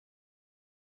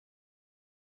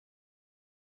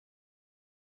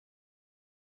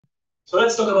So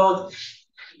let's talk about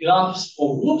graphs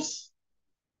for groups.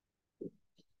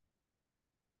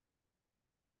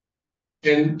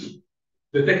 And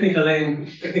the technical name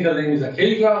is a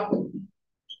Cayley graph.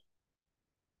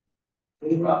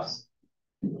 Cayley graphs.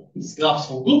 It's graphs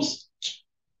for groups.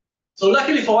 So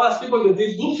luckily for us, people that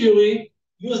did group theory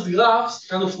used graphs to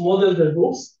kind of model their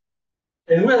groups.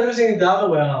 And we are using it the other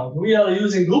way around. We are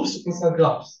using groups to construct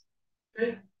graphs.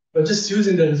 Okay? We're just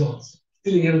using the results,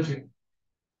 stealing everything.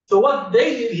 So what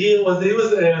they did here was they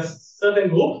used a certain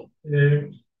group, but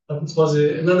it was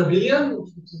a non-abelian,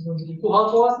 which is going to be too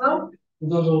hard for us now. We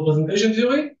don't know representation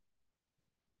theory.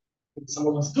 Some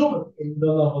of us do, but we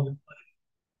don't know how the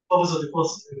purpose of the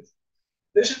course is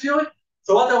representation theory.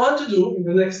 So what I want to do in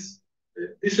the next,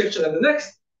 this lecture and the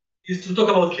next, is to talk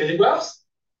about Cayley graphs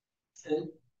and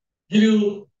give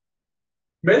you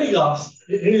many graphs,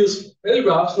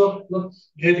 not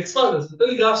great expanders, but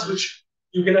many graphs which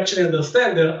you can actually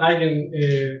understand their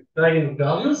eigenvalues,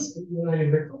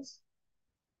 eigenvectors.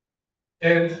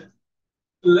 And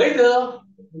later,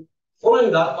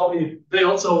 following that, probably they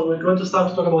also we're going to start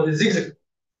to talk about the zigzag,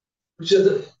 which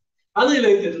is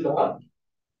unrelated to that,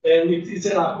 and it's a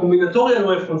combinatorial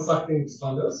way of constructing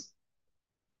expanders.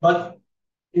 But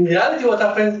in reality, what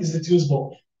happens is that use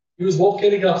both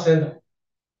Cayley graphs and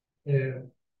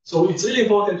so it's really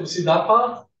important to see that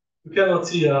part. You cannot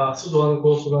see a pseudo-random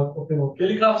course without talking about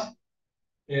Cayley graphs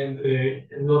and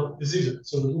not the zigzag.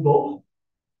 So we do both.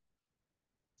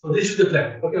 So this is the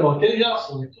plan. Talking about Cayley graphs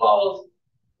for 2 hours,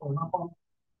 or half hour,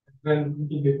 and then we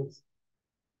can get it.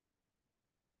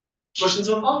 Questions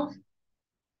so far?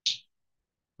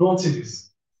 Don't see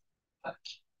this.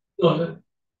 No.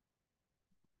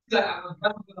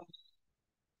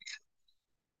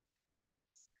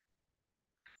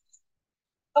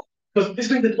 Because this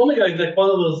means that omega is like 1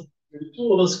 over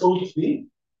 2 over square root of v,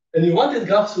 and you wanted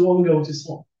graphs to omega, which is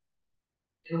small.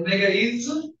 Omega is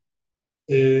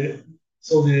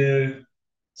so the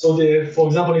for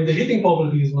example in the heating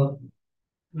property is what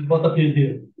appeared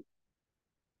here.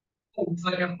 It's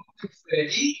like a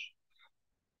E.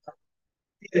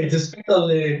 It's a spectral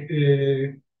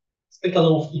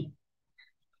spectral of E.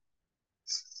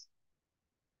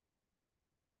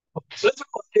 So let's talk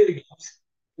about Cayley graphs.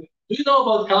 Do you know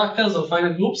about characters of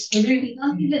finite groups? Maybe? We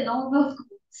don't even know about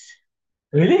groups.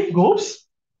 Really? Groups?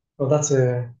 Oh, that's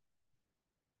going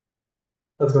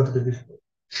to be difficult.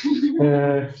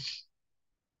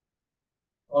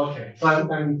 Okay,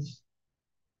 fine.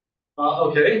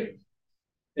 Okay.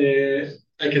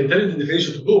 I can tell you the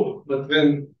definition of group, but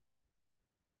then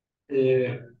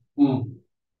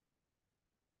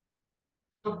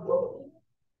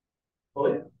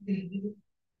Sorry?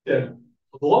 Yeah.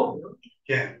 What?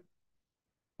 Yeah.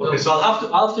 Okay, so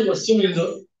I'll have to assume you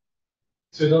don't.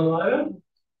 So you don't know either?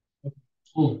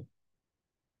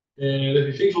 Let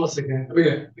me think for a second. I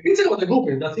mean, we can say about the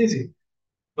grouping, that's easy.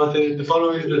 But the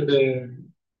following is that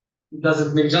it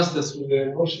doesn't make justice with the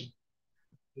notion.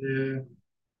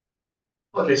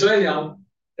 Okay, so anyhow,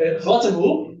 what's a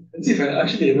group? Let's see if I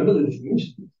actually remember the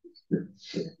definition.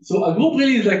 So a group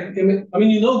really is like, I mean,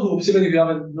 you know groups, even if you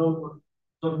don't know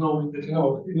that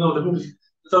you know the group.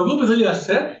 So a group is really a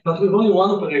set, but with only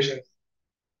one operation.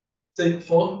 Say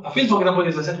for a field, for example,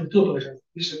 is a set with 2 operations.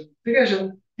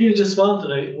 Multiplication, here is just one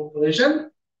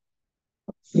operation.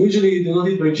 Usually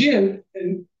denoted by G, and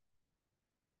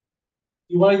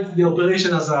you write the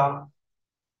operation as a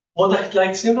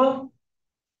product-like symbol,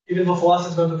 even though for us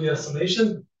it's going to be a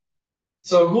summation.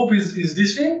 So a group is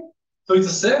this thing, so it's a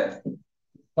set,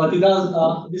 but it does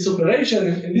this operation,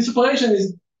 and this operation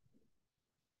is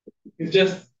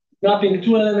just mapping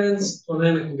 2 elements to an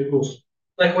element in the group.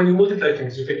 Like when you multiply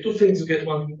things, you take 2 things, you get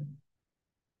 1.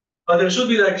 But there should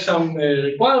be like some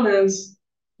requirements.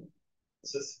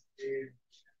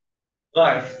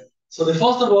 Right. So the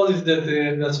first of all is that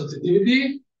the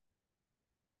associativity.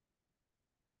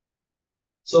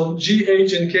 So G,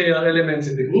 H, and K are elements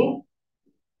in the group.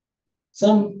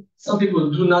 Some people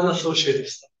do non-associative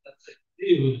stuff. That's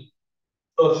really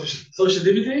good.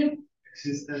 Associativity.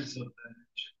 Existence of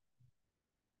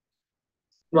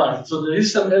right. So there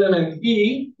is some element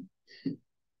E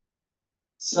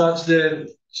such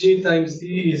that G times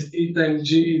E is E times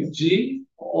G is G,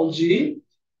 all G.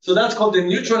 So that's called the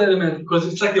neutral element because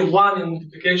it's like the 1 in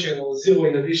multiplication or 0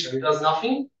 in addition. It does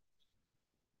nothing.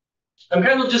 I'm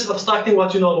kind of just abstracting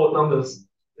what you know about numbers.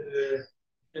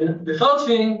 And the third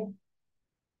thing,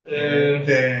 like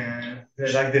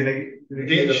the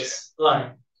negatives.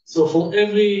 Right. So for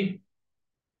every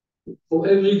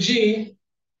G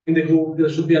in the group, there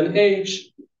should be an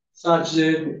H such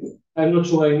that I'm not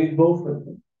sure I need both of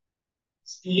them.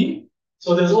 E.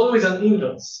 So there's always an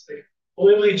inverse.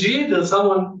 for every G, there's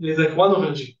like 1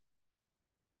 over G.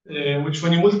 Which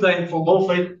when you multiply it from both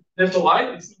left to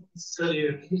right, it's not necessarily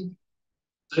a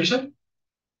relation.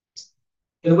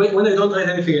 And when I don't write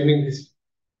anything, I mean this.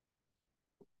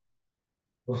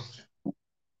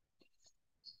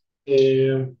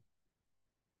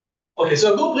 Okay,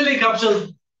 so a group really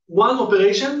captures one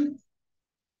operation,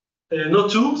 not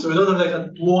two, so we don't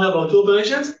have to worry about two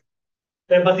operations.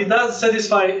 But it does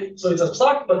satisfy, so it's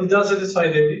abstract, but it does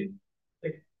satisfy the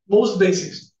most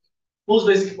basic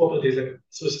properties like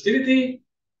associativity,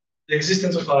 the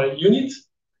existence of a unit,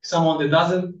 someone that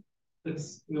doesn't,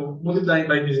 that's multiplying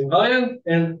by this invariant,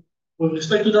 and with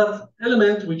respect to that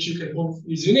element, which you can prove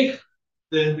is unique,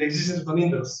 the existence of an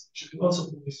inverse, which you can also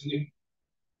prove is unique.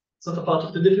 It's not a part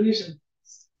of the definition. It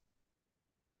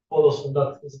follows from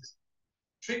that physics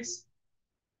tricks.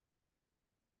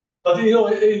 But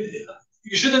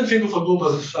you shouldn't think of a group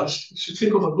as such. You should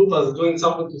think of a group as doing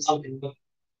something to something.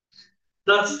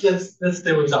 That's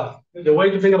the result. The way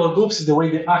to think about groups is the way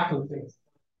they act on things.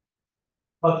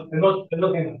 But I'm not in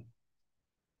that.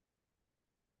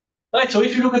 Right, so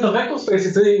if you look at the vector space,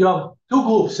 it's really, you have two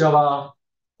groups. You have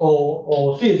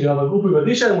or field. You have a group with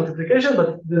addition and multiplication,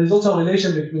 but there is also a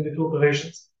relation between the two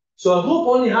operations. So a group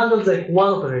only handles like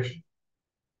one operation.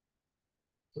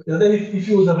 And then if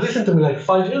you would have listened to me like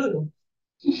 5 years ago,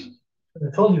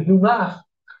 I told you do math.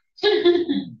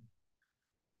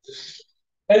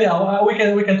 Anyhow,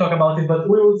 we can talk about it, but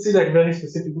we will see like very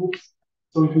specific groups.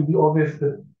 So it will be obvious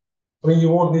that you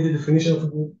won't need the definition of a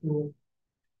group to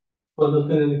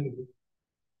understand anything.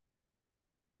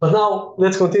 But now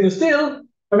let's continue still.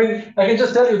 I can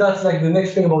just tell you that's like the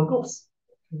next thing about groups.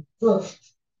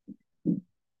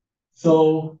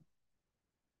 So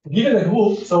given a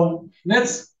group, so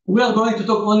we are going to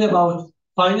talk only about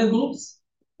finite groups.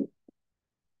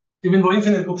 Even though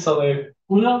infinite groups are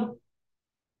cooler,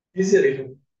 easier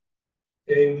even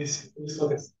in this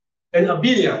context. And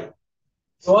abelian.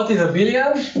 So what is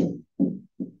abelian?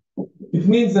 It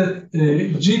means that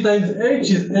G times H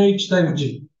is H times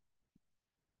G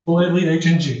for every H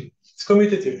and G. It's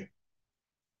commutative.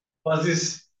 But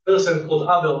this person called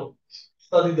Abel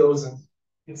studied those, and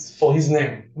it's for his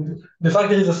name. The fact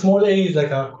that it's a small a is like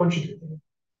a contributor.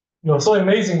 So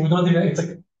amazing. We don't even.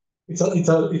 It's a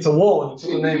word. It's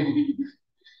a name.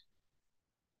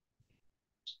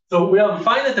 So we have a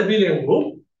finite abelian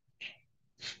group,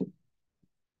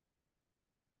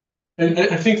 and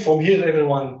I think from here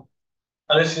everyone,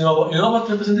 unless you know about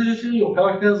representative theory or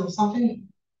characters or something,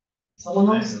 someone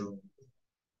knows.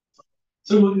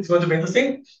 So it's going to be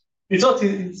interesting. It's not.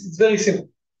 It's very simple.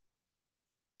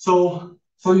 So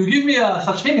you give me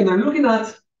such thing, and I'm looking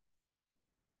at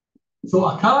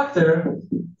a character.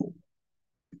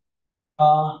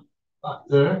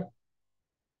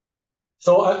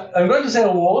 So I'm going to say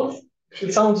a word.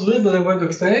 It sounds weird, but I'm going to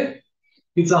explain it.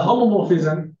 It's a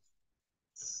homomorphism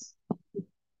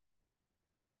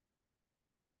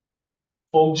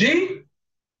from G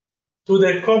to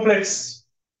the complex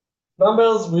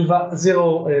numbers with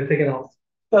zero taken out.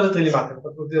 Doesn't really matter,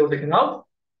 but with zero taken out.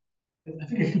 I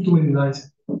think I put too many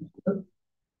lines.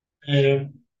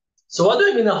 So what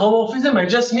do I mean a homomorphism? I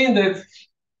just mean that,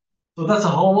 so that's a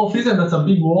homomorphism, that's a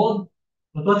big word.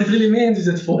 But what it really means is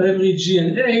that for every G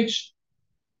and H,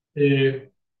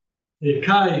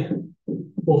 chi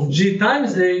of G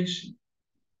times H,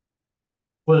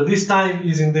 well, this time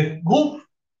is in the group,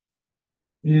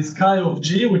 is chi of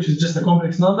G, which is just a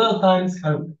complex number, times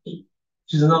chi of H,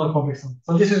 which is another complex number.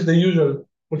 So this is the usual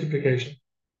multiplication.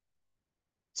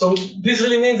 So this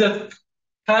really means that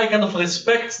chi kind of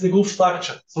respects the group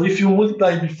structure. So if you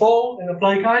multiply before and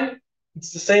apply chi,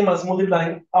 it's the same as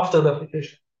multiplying after the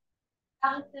application.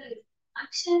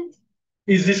 Function?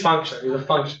 Is this function? Is a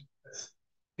function.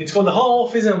 It's called a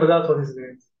homomorphism, but that's what it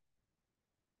means.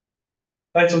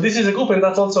 Right, so this is a group, and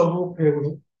that's also a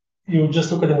group. You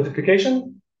just look at the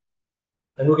multiplication.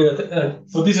 And looking at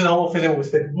so this is a homomorphism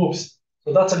with the groups.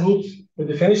 So that's a group. The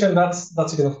definition that's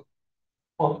enough.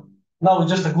 Well, now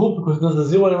it's just a group because there's the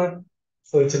zero element.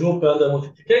 So it's a group under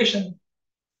multiplication.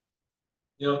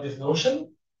 You have this notion.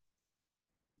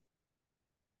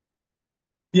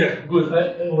 Yeah, good.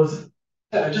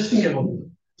 I just think about it.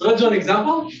 So let's do an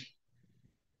example.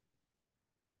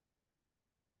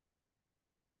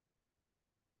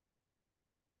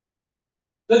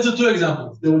 Let's do two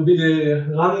examples. There will be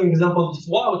the running example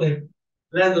throughout and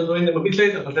land on doing them a bit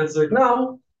later, but let's do it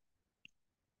now.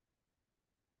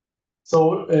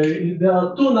 So there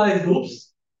are two nice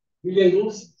groups, abelian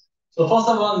groups. So first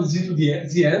one is Z to the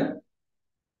Zn.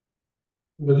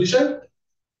 In addition,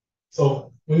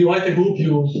 so when you write a group,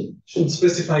 you should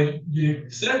specify the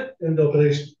set and the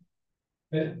operation.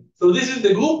 Okay? So this is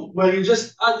the group where you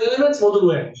just add elements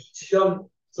modulo n.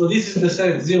 So this is the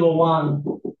set 0, 1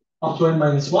 up to n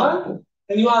minus 1,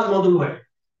 and you add modulo n.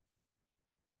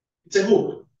 It's a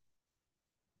group.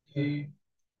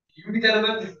 Unit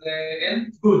element is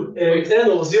n. Good. It's n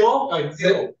or 0. Right,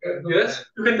 0. Yes.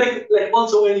 You can take like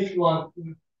also n if you want.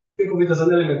 Think of it as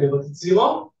an element, but it's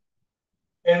 0.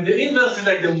 And the inverse is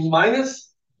like the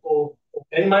minus or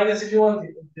n minus if you want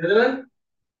the element.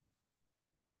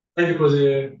 And because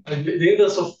the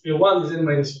inverse of your 1 is n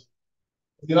minus 1.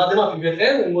 If you add them up, you get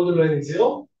n, and modulo n is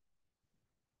 0.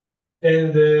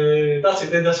 And that's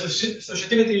it. And the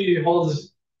associativity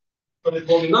holds for the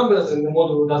following numbers, and the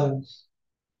modulo doesn't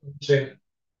change.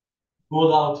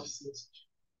 Go out.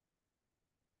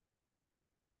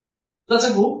 That's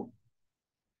a group.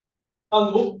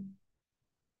 One group.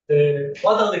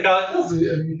 What are the characters?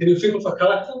 Can you think of a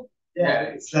character? Yeah,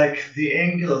 it's like the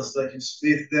angles, like you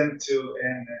split them to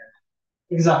n.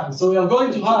 Exactly. So we are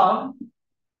going to have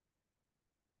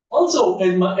also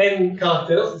n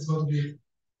characters. It's going to be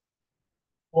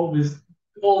always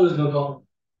not on.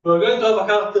 We're going to have a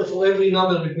character for every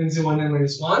number between 0 and n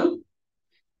minus 1.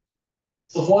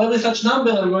 So for every such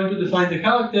number, I'm going to define the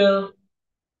character.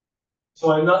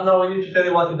 So now I need to tell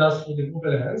you what it does for the group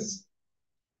elements.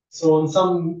 So on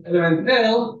some element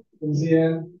L from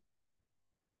Zn,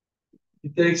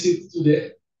 it takes it to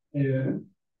the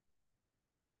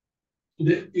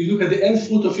you look at the nth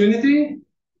root of unity.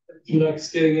 If you like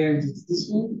scaling n, it's this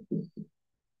one.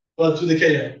 Well, to the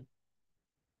Ki.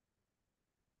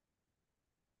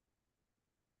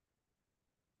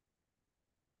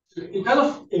 You kind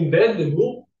of embed the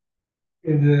group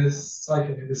in the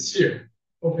cycle, in the sphere,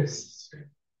 complex sphere.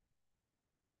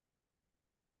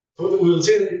 So we'll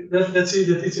see. Let's see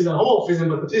that it's in a homomorphism,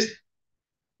 but at least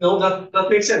that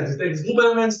makes sense. It takes group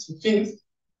elements to fit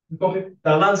the complex,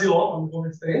 the non-zero on the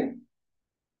complex thing.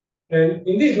 And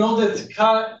indeed, know that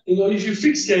if you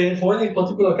fix K for any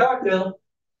particular character,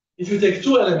 if you take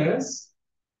two elements,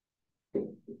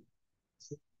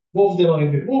 both of them are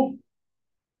in the group,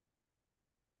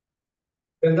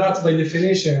 then that's by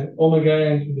definition omega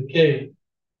n to the K.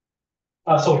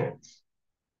 Sorry.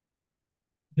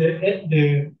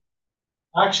 The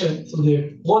action, so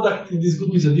the product in this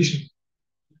group is addition.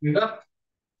 You know?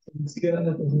 So the scalar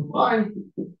that is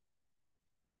fine.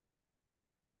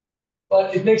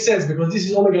 But it makes sense because this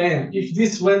is omega n. If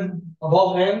this went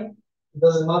above n, it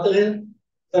doesn't matter here.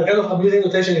 So I'm kind of abusing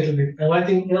notation a little bit. I'm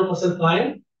writing L%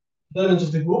 prime, elements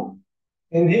of the group,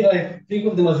 and here I think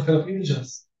of them as kind of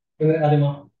integers when I add them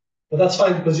up. But that's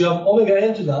fine because you have omega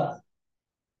n to that.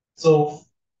 So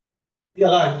yeah,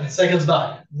 right, it cycles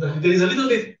back. There is a little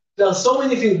bit, there are so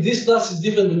many things. This class is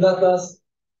different than that class.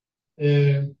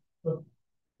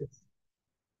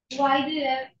 Why do you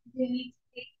need to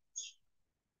take?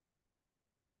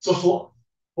 So so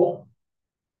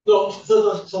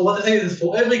what I think is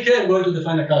for every K, I'm going to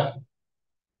define a character.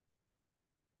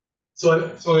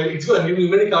 So it's good. I'm giving you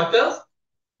many characters,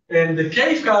 and the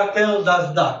K character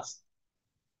does that.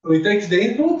 So it takes the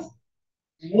input,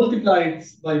 multiply it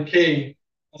by K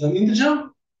as an integer.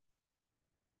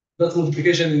 That's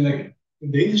multiplication in the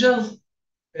integers,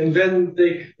 and then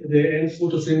take the nth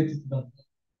root of unity to that.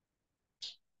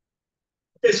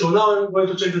 Okay, so now I'm going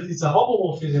to check that it's a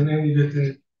homomorphism, namely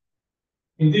that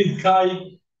indeed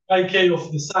chi k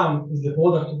of the sum is the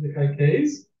product of the chi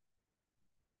k's.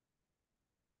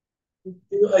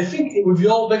 I think with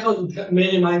your background, it may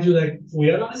remind you like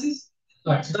Fourier analysis.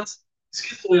 Right, so that's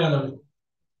discrete Fourier analysis.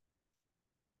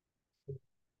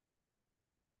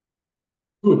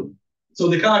 Good. So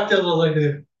the characters are like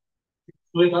the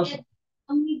Fourier transform.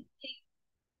 Only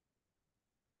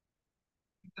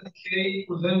K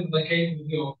presented by K to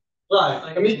 0.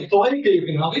 Right. I mean, for any K you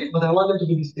can have it, but I want them to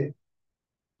be distinct.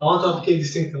 I want to have K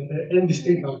distinct, n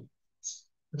distinct.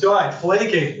 But you're right, for any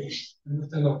K.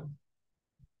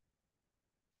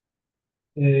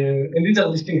 And these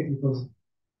are distinct because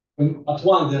at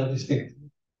one they are distinct.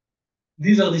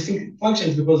 These are distinct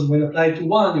functions because when applied to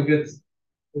one, you get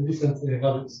different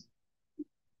values.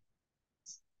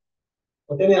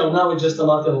 But anyhow, now it's just a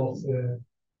matter of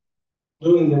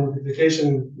doing the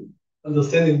multiplication,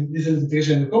 understanding this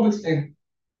multiplication in the complex thing.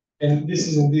 And this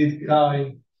is indeed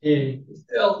chi a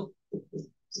L.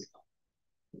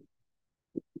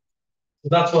 So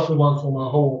that's what we want from our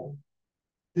whole.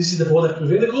 This is the product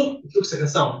within the group. It looks like a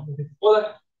sum. The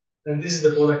product, and this is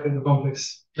the product in the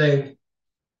complex plane,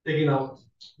 taking out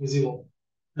the zero.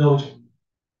 The origin.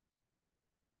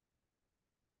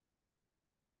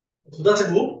 So that's a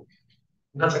group.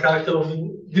 That's a character of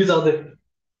these are the.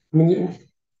 I mean,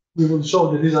 we will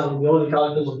show that these are the only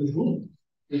characters of this group.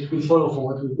 It will follow from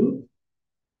what we do.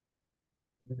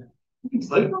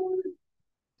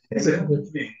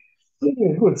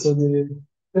 Good, so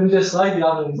then just write the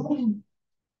other example.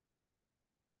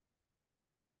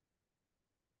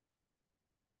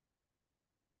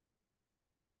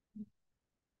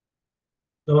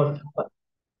 So,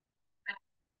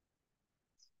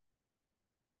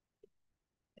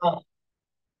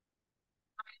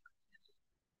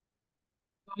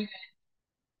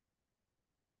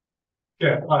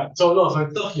 yeah, all right. So no, so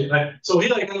it's not here. Right? So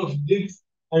here I kind of did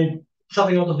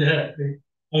something out of the head.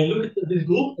 I look at this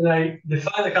group and I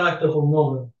define a character from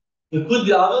nowhere. You put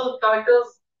the other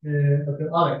characters, okay,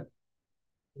 all right.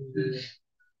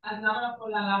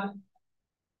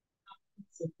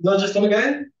 Not just come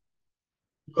again?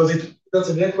 Because that's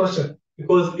a great question.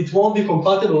 Because it won't be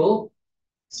compatible.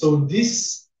 So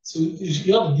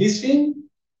you have this thing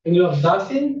and you have that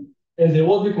thing, and they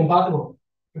won't be compatible.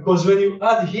 Because when you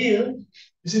add here,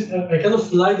 this is a kind of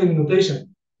sliding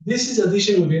notation. This is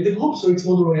addition within the group, so it's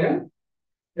modulo n,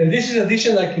 and this is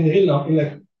addition like in real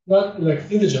not like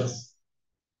integers.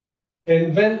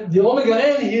 And then the omega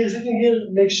n here sitting here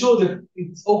makes sure that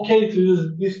it's okay to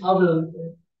use this other.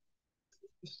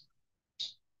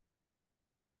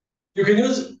 You can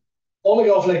use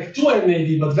omega of like 2n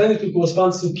maybe, but then it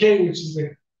corresponds to k, which is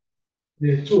like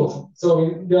the 2 of them. So I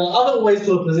mean, there are other ways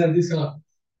to represent this kind of.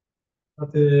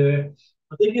 But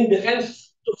I think in the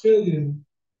nth field,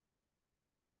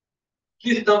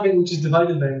 this is something which is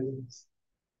divided by elements.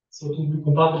 So it will be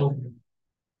compatible.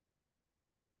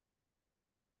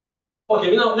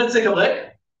 Okay, now let's take a break.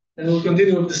 And we'll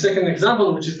continue with the second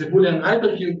example, which is the Boolean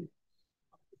hypercube.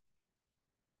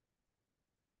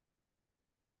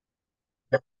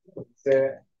 זה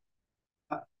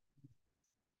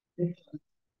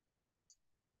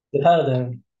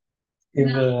paradigm.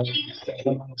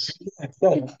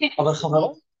 אבל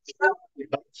חברות?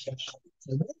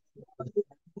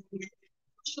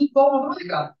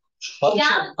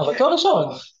 אבל תואר ראשון.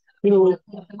 כאילו...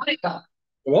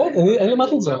 באמת? אני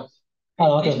למדתי את זה.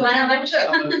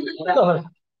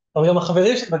 אבל גם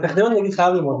החברים שלי בטכניון נגיד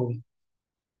חייב ללמוד.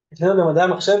 בטכניון במדעי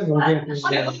המחשב לומדים.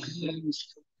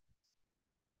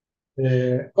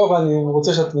 קודם כל אני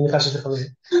רוצה שאת מניחה שזה חברים.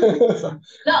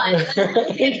 לא,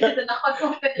 זה נכון.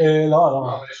 לא.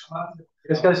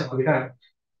 יש כאלה שפוליטאים.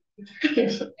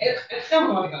 איך גם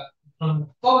אמרתי כאן?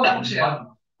 פה בדרך מחשב.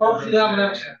 פה בחירה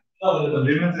בדרך מחשב. לא, אבל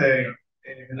מדברים את זה...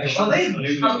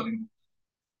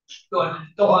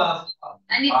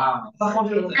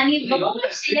 אני ברור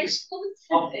שיש קורס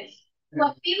כזה. הוא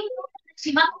אפילו לא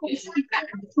רשימת קורסים.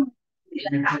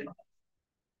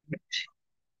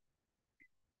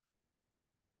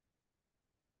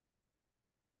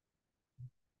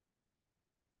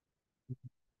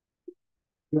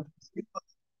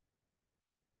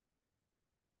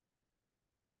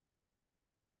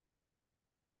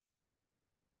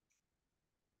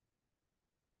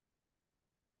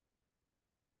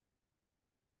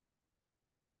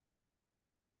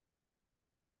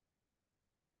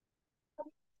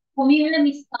 קוראים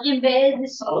למספרים באיזה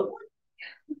שעות?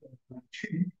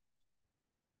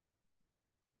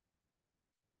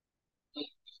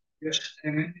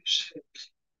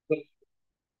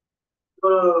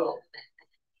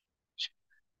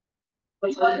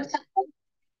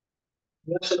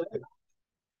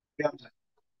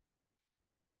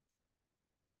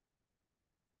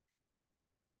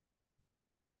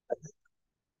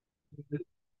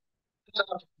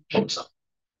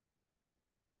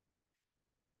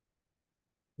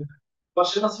 מה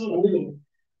שנעשו, אני לא.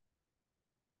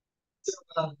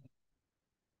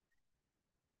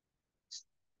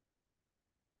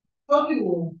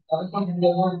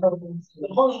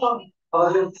 נכון, אבל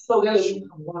אני רוצה להודיע לשם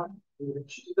כמובן,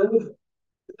 פשוט יותר מזה.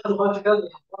 זה כמובן שכאלה,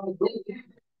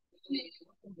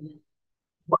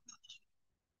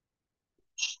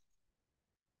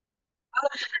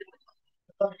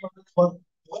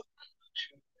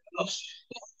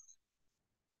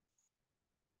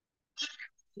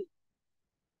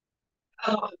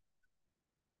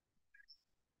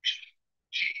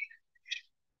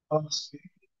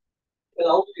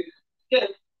 כן,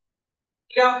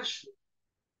 גם קשור.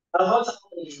 אני לא צריך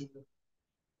לשמוע.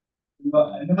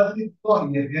 אני אמרתי פה,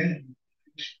 אני אבין.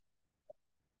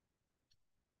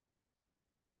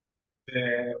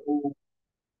 והוא...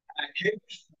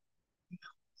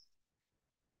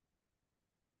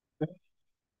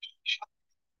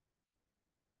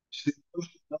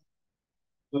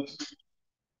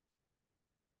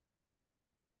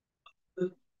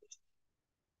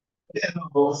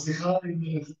 סליחה,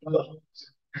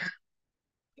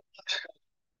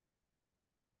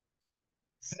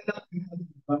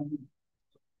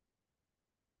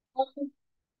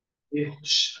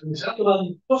 אני שאלתי אבל,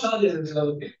 פה שאלתי את זה בשביל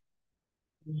אותי.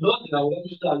 לא יודע, אולי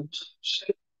פשוט אני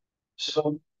חושב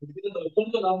שבמדינה את הכל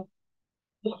גדולה,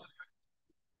 לא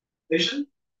אפליקיישן,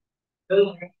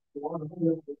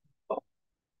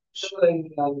 חושב עליהם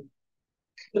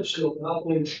כתב שלו,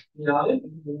 נראה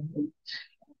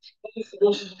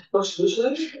כל שינוי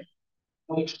שלהם,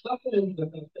 אבל כשאתה קוראים את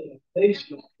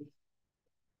הפליישן,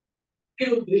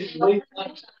 כאילו, תשמעי,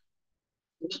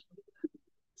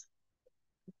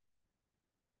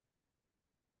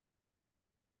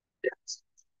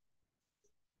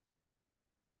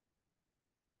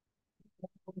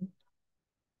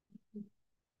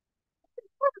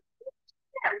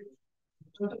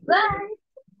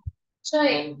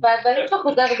 בדברים שלך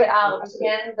חוזר ב-4,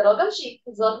 כן? זה לא גם שהיא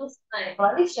כזאת מסכנה, היא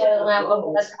יכולה להישאר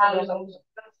מהבוקר עד 4.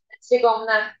 אצלי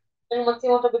באומנה, היינו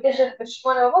מוצאים אותו בקשר ב-8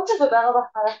 בבוקר וב-4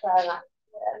 אחר הצהריים.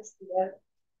 זה היה מסתדר.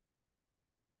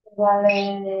 אבל...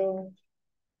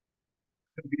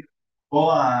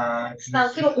 פה סתם,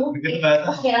 כאילו,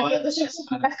 אוקיי, אני חושבת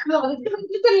שפתח כלום, אני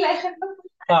פשוט הולכת.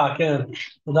 כן,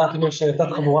 לדעת אם יש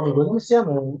תת חבורה מגודל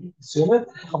מסוימת,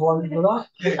 חבורה מגודלה?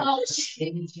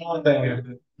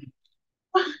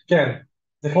 כן,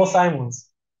 זה כמו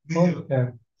סיימונס. כן.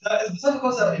 בסוף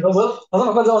הכל זה בסוף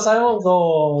הכל זה או סיימונס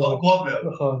או... גרובר.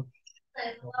 נכון.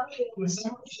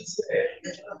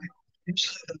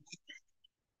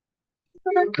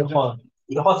 נכון,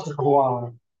 נכון שזה חבורה...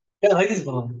 כן, ראיתי זה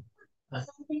כבר.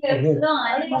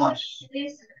 ממש.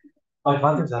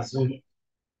 הבנתי, זה עשוי.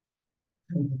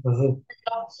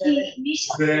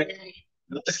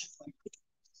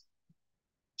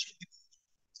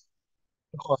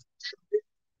 נכון.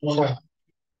 נכון.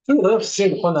 אפילו דברים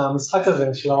בסיסיים, נכון, המשחק הזה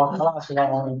של ההתחלה, של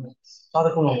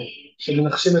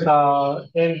שמנחשים את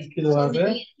האנד, כאילו, הזה,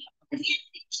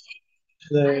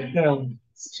 כן,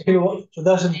 שכאילו, אתה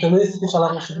יודע שדטרמיניסטית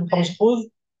שלנו 75%,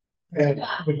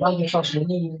 ובגלל ישר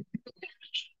 80,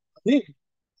 מדהים.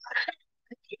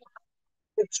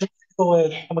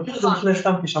 אתה מכיר את זה לפני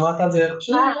סתם, כי שמעת על זה,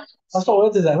 חשוב, אז אתה רואה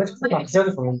את זה, זה האמת שקצת מאכזב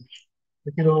לפעמים,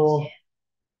 זה כאילו,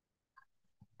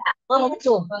 לא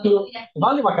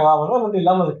הבנתי לי מה קרה, אבל לא הבנתי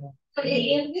למה זה קרה.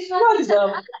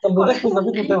 אתה בודק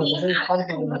בזווית יותר, זה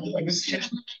התחלתי.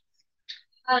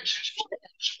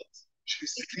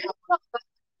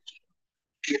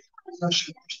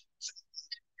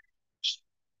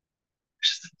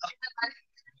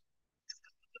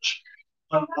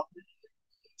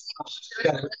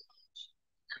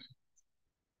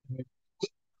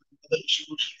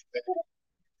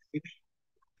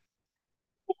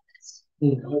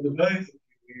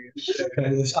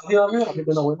 נשארתי להעביר, אני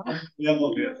בין הרואים.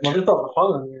 מעביר טוב,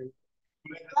 נכון?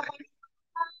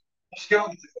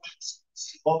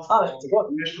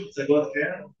 יש מצגות,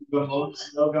 כן?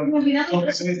 גם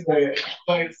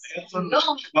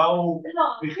באו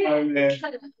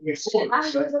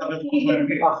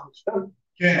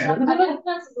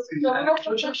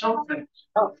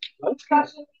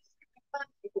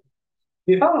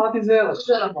פעם אמרתי את זה,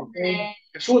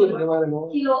 קשור לדברים האלה מאוד.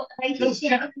 כאילו, ראיתי ש...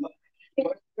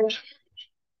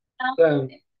 כן.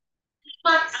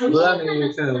 אולי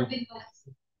אני... כן.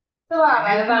 טוב,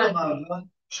 אבל...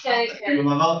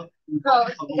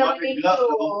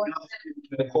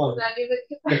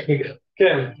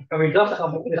 כן, המגרף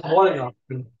לחבורה לגרף.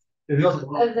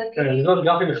 לבנות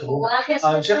גרפים לחבורה.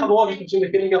 האנשי חברות משתמשים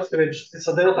בקינגרף כדי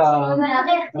לסדר את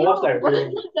הגרף שלהם.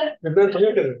 מבנה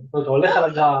נתונים כזה. אתה הולך על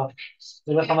הגרף,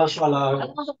 אתה הולך משהו על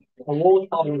ה-word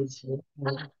problems.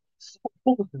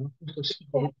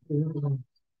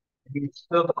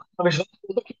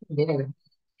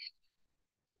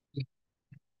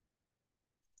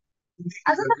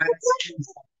 אז אתה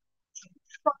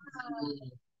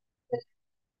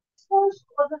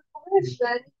חושב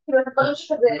כאילו הדברים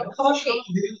שכזה,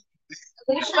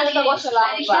 אני שומעת את הראש של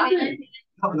הארבע.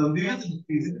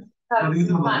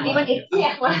 אם אני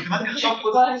אצליח, אני עכשיו פה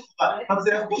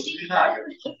זה היה כמו סליחה,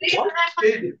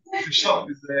 זה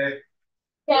שוק, זה...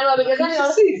 כן, אבל בגלל זה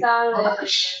אני לא הולכת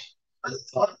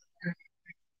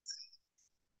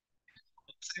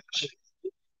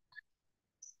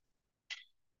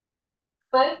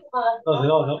לא, זה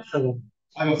לא בסדר.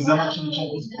 אגב, זה מה שאני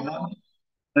חושב כולם,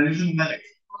 אני זה מרק.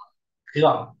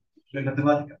 בחירה.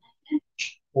 במתמטיקה.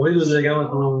 הורידו את זה גם...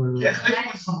 כי איך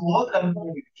לפני חבורות,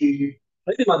 כי...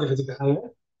 הייתי מעדיף את זה ככה,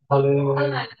 אבל...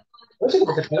 לא יש לי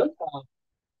כזה חייב,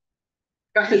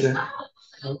 קחתי את זה.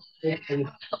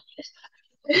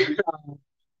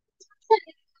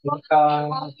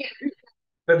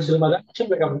 ובשביל מדע עכשיו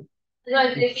וגם...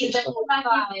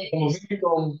 אתה מוביל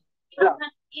פתאום...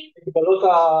 מגבלות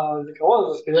הזיכרון,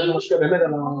 אז כדי משקיע באמת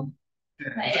על ה...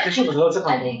 זה חישוב, אז לא צריך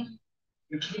לעבור.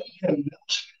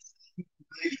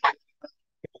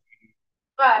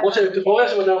 למרות שבתיאוריה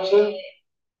של מדעי המחשב,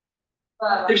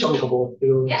 אי אפשר לחברות,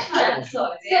 כאילו... יש מה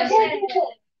לעשות.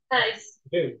 נייס.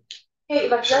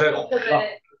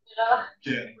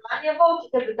 מה אני אבוא? כי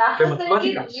כזה תחת זה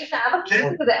נגיד, אני שאבא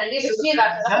כזה, אני ושירה,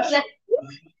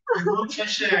 אני לא חושב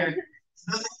ש...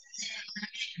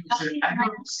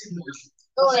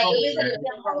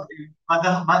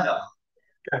 מדע.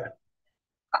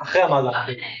 אחרי המדע.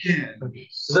 כן.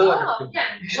 זה לא לקחתי.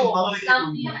 מישהו אמר לי,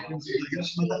 בגלל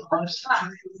שמדע אמר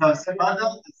שתעשה מדע,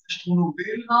 יש תמון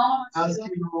מוביל, אז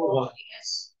כאילו...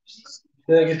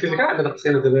 זה נגיד פיזיקאים בטח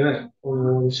צריכים את זה באמת, או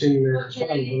אנשים חשמל,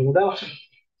 אבל מדע עכשיו.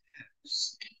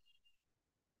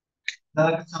 זה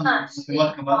רק קצת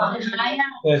ספירת כמה.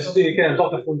 עשיתי, כן,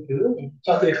 תוך כפול כאילו,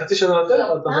 חשבתי חצי שנה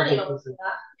יותר, אבל תעזור לי את זה.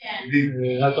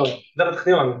 היה טוב, זה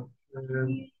בטכניון,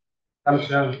 היה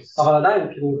מצוין, אבל עדיין,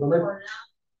 כאילו, באמת,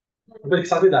 הרבה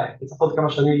קצת מדי, צריך עוד כמה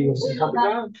שנים עושים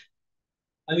חתיקה,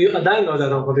 אני עדיין לא יודע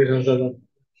את המחותי של זה,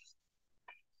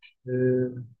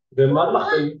 ומה לך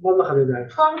אני יודע?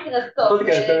 כל מקרה טוב. כל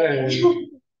מקרה יותר...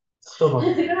 טוב,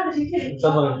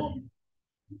 בסדר.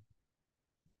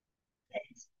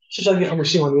 אני חושב שעד גיל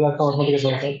 50, אני יודע כמה מחותי של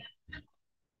זה.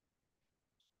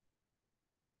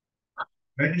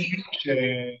 ואני חושב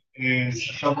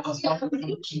שעכשיו חסר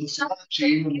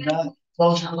שהיא מבינה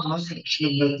תואר ראשון ממש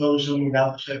תואר ראשון מדעי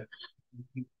המחשב.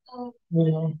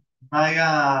 מה היה...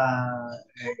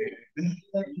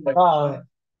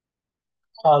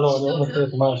 לא, אני לא מכיר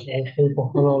את מה שאני פה,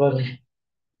 לא, לא יודע.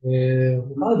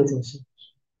 מה זה בעצם עושה?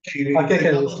 כן,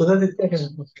 כן, סטודנטית, כן,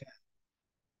 כן.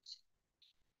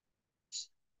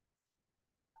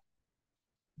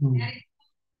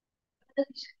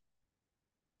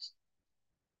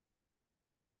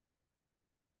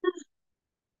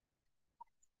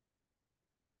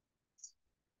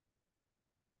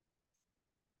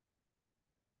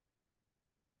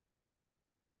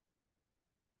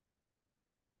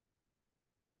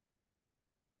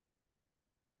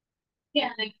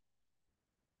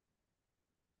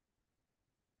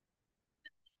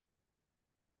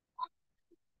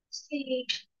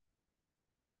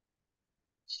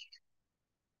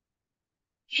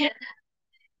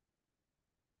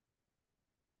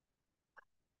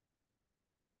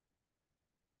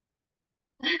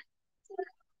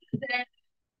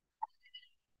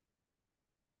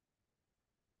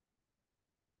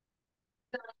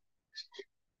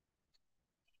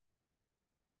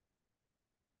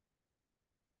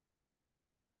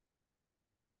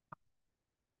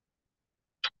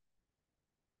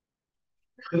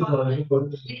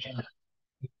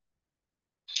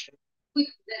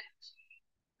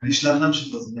 אני אשלח להם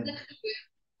שתזמן.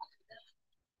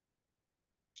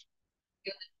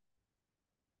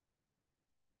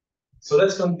 So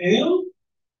let's continue.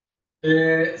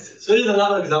 So here's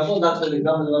another example, that's the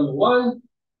example number 1.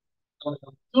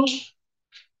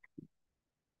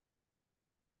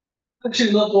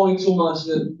 Actually not going too much,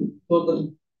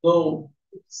 total, no,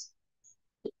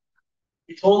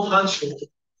 it won't transfer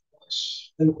much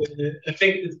and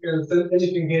affect it can send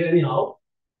anything here anyhow.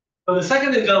 But the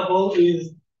second example is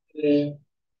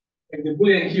like the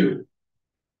Boolean cube.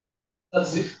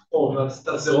 That's it. Oh,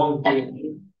 that's the wrong Boolean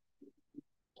cube.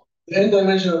 The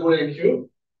n-dimensional Boolean cube.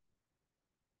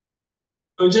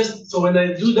 So when I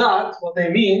do that, what I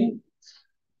mean,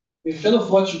 instead of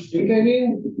what you think I mean,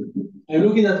 I'm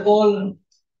looking at all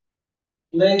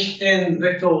length n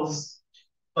vectors,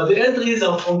 but the entries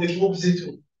are from the group Z2.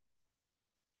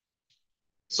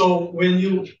 So when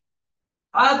you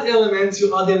add elements, you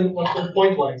add them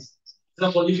pointwise. For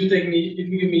example, if you give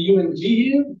me U and G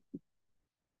here,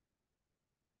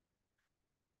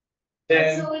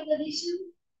 then Also with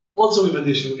addition? Also with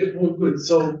addition. Okay, good.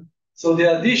 So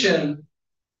the addition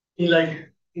in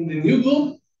the new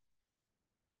group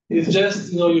is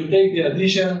just you take the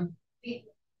addition,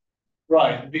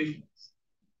 right?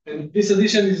 And this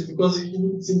addition is because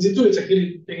it's in Z2, it's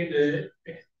actually taking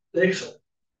the extra.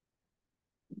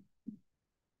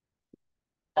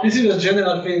 This is a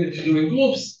general thing that you do in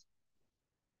groups.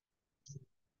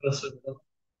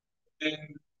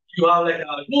 And you have like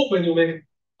a group and you make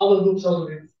other groups out of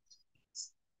it.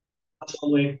 That's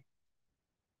one way.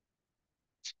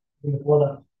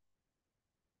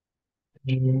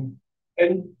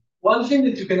 And one thing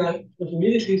that you can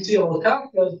immediately see on the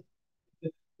characters,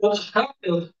 lots of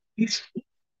characters, if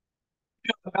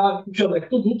you have like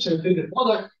two groups and you take the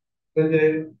product,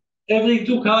 and every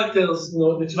two characters,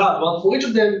 that you have, one for each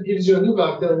of them gives you a new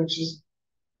character, which is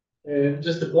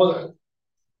just the product.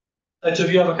 And so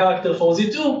if you have a character for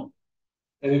Z2,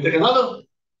 and you take another,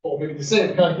 or maybe the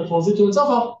same character for Z2 and so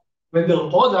forth, when the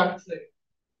product,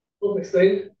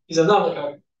 explain, is another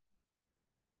character.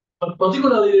 But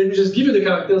particularly, let me just give you the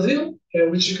characters here,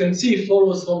 which you can see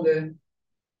follows from the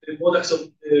products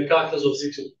of the characters of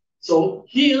Z2. So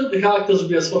here the characters will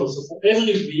be as follows. So for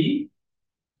every V,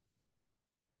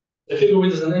 I think of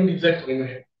it as an n-bit vector in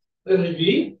here. Every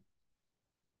V,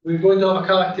 we're going to have a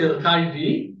character chi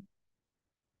V,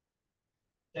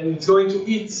 and it's going to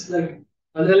eat like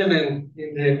an element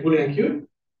in the Boolean cube.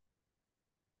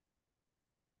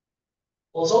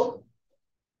 Also,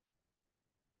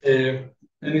 and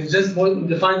it's just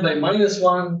defined by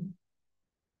 -1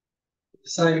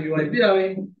 sine ui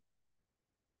bi.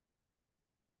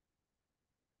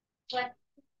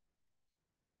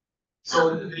 So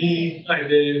the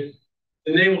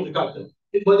name of the character.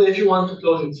 But if you want to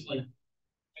close it, it's fine.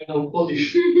 I know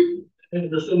Polish. And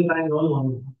the same time, the only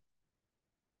one.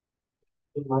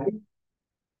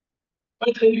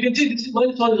 But you can see this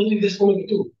 -1 is only this omega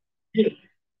 2. Here.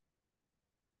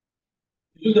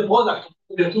 You do the product of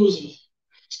omega 2 is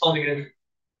starting again.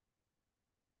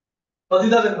 But it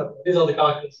doesn't matter. These are the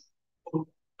characters.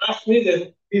 As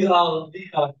needed, these are the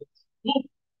characters.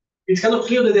 It's kind of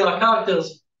clear that there are characters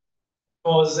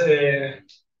because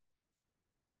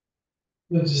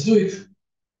let's just do it.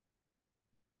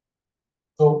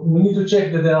 So we need to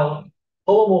check that there are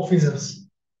homomorphisms.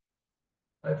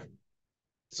 Right?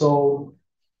 So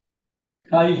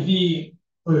IV,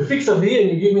 so you fix a V and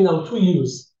you give me now two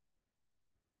U's.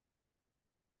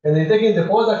 And I take in the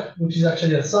product, which is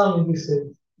actually a sum in this case.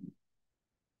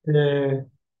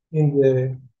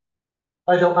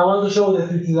 I want to show that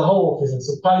it is a homomorphism.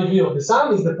 So chi V of the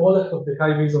sum is the product of the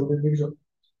chi V's of the individual.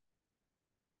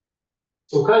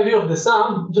 So chi V of the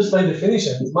sum, just by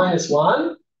definition, is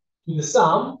 -1 to the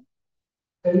sum.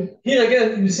 And here again,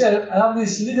 you see I have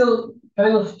this little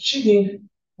kind of cheating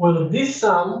where this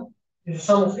sum is the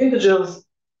sum of integers,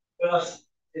 whereas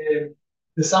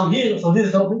the sum here, so this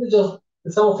is the sum of integers,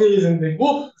 the sum of here is in the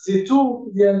group, C2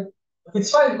 again, but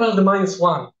it's fine because of the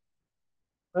 -1.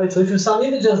 Right? So if you sum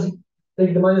integers, you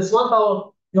take the -1 power,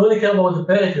 you only care about the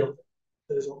parity of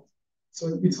the result. So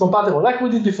it's compatible, like we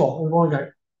did before with one guy.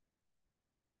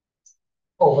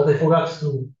 Oh, but I forgot to,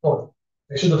 oh,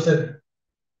 I should have said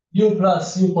U plus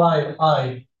U prime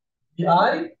I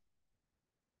bi,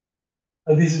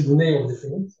 and this is the name of the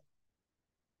thing.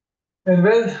 And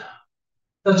then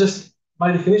that's just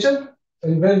by definition,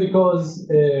 and then because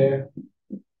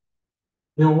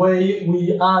the way we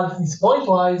add is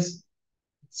pointwise,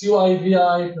 it's ui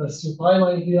vi plus u prime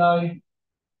I vi.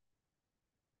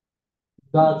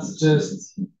 That's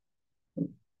just,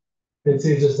 you can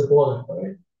see it's just a product,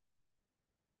 right?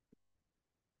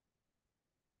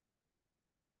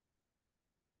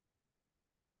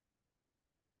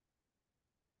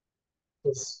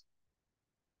 This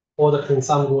product in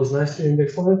sum goes nicely in the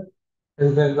exponent,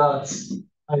 and then that's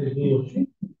IV of t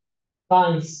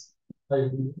times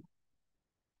IV.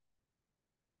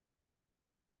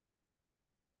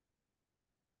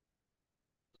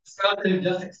 Started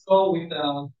just explore with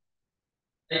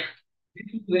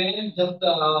plane, just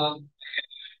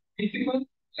difficult,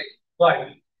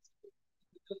 Right.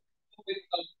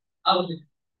 And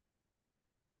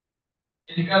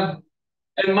you have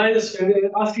And minus, and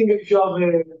asking if you have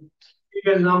a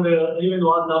even number, even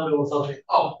odd number or something.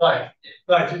 Oh, right.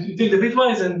 Right. You take the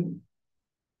bitwise, and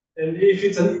if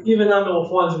it's an even number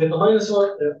of ones, you get a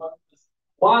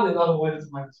 -1, and otherwise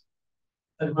it's -1.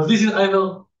 And because this is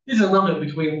either, this is a number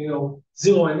between,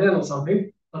 0 and n or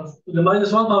something, but the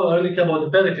 -1 power, I only care about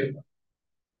the parity.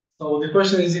 So the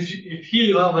question is if here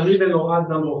you have an even or odd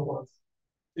number of ones.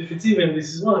 If it's even,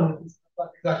 this is 1, it's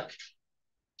exactly.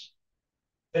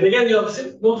 And again,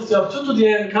 notice you have 2 to the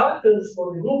n characters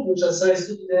for the group, which are size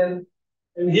 2 to the n.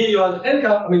 And here you have n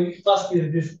characters, I mean, it must be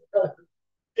this character.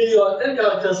 Here you have n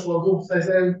characters for a group size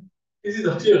n. This is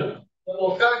a theorem. Number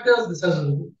of characters, the size of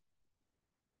the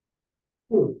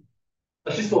group.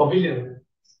 At least for abelian.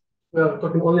 We are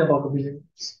talking only about abelian.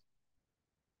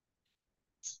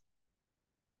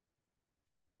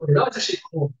 Okay, that's actually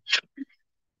cool.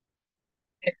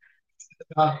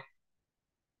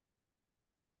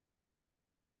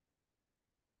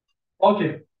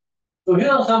 Okay, so here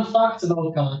are some facts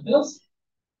about characters.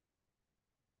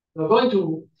 We're going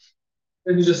to,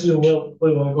 let me just see where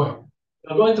we're going.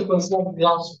 We're going to construct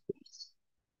graphs of groups.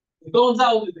 It turns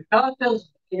out that the characters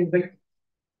in vectors.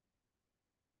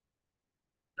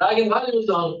 The eigenvalues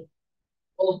are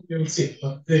all you will see,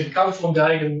 but they come from the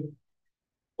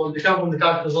they come from the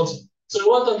characters also. So you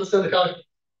want to understand the character.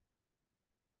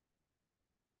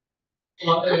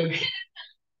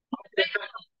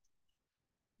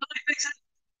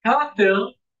 Character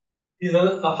is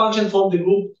a function from the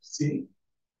group C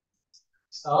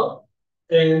star,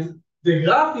 and the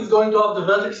graph is going to have the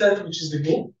vertex set, which is the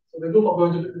group. So the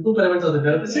group elements are the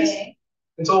vertices. Okay.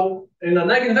 And so in an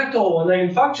eigenvector or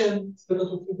an eigenfunction,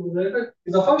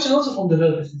 is a function also from the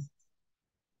vertices.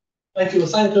 Right? You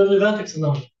assign to every vertex a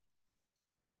number.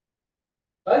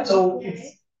 Right? So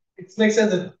it makes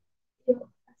sense that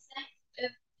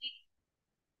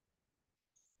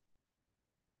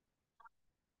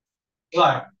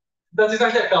right. That's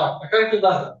exactly a character. A character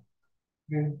does that.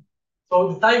 Okay.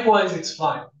 So the type wise it's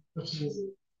fine. Which is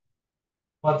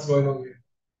what's going on here.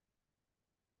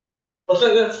 But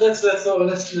let's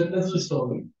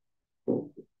restore it.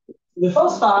 The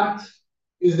first fact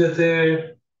is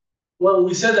that well,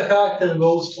 we said the character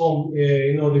goes from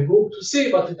the group to C,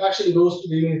 but it actually goes to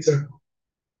the unit circle.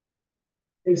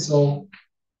 Okay, so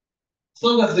as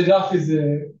long as the graph is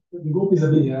the group is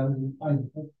abelian,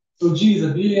 finite. So G is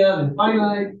abelian and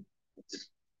finite,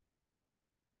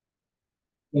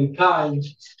 and chi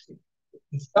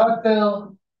is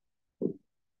character.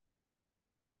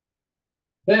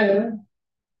 Then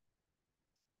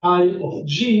I of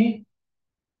G,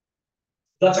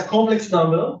 that's a complex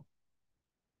number,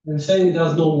 and saying it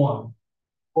has no one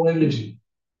for every G.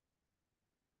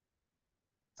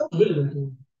 It's not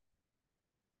really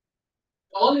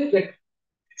only like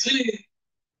it's really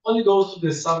only goes to the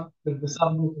subgroup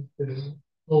of the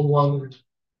no one.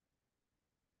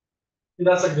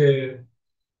 That's like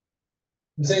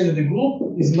I'm saying that the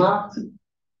group is mapped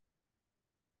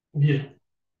here.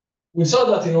 We saw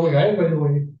that in omega n, by the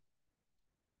way.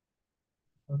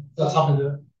 That's happened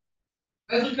there.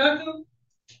 Every character?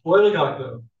 For every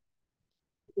character.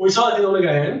 We saw it in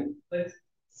omega n.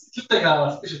 It's just like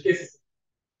a special case.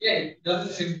 Yeah, that's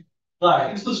the same.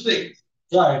 Right. It's too strict.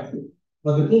 Right.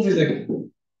 But the proof is like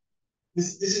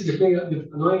this is the thing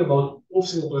annoying about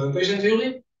proofs in representation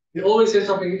theory. They always say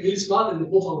something really smart and the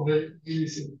proofs are very really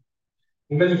simple.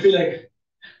 And then you feel like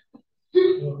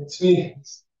it's me.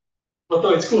 But no,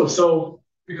 it's cool. So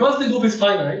because the group is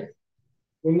finite,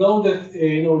 we know that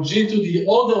G to the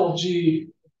order of G,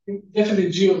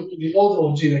 definitely G to the order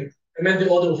of G, like I meant the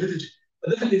order of G,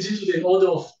 but definitely G to the order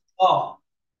of R.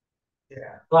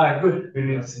 Yeah. Right, good.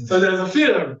 So there's a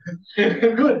theorem.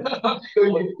 Good.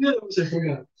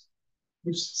 Theorem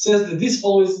which says that this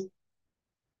always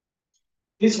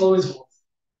holds.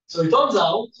 So it turns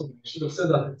out, so I should have said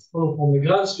that it's from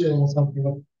Lagrange theorem or something,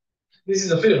 but this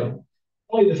is a theorem.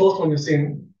 Only the first one you've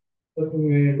seen, but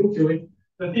in group theory.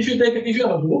 But if you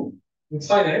have a group, it's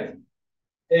finite,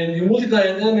 and you multiply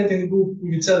an element in the group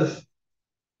with itself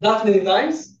that many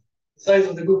times, the size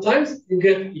of the group times, you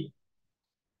get E.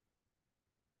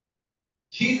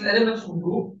 G is an element from the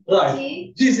group.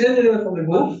 Right. G is an element from the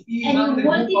group. E And not the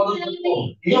what group is out of the the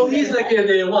group. No, E is like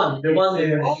the one.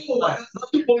 Right.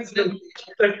 Not 2 points. Like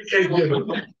the case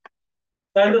given.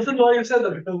 I understand why you said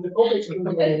that because the complex is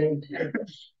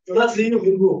so that's the E of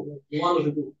the group, the one of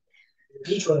the group.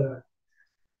 Neutral.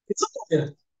 It's not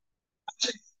obvious.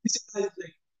 Actually, this is like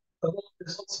a lot of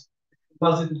results.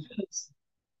 Positive fields.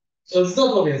 So it's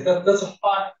not obvious. That's a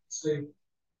fact. It's like,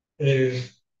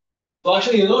 so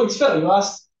actually, it's fair. You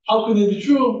asked, how could it be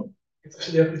true?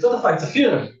 It's not a fact. It's a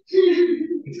theorem.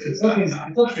 It's not easy.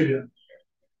 It's not trivial.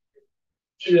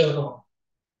 Trivial at all.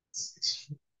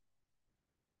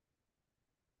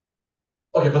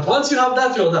 Okay, but once you have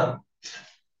that, you're done.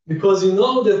 Because you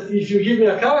know that if you give me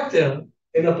a character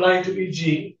and apply it to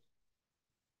EG,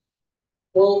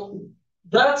 well,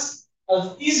 that's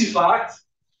an easy fact,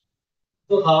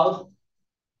 not hard,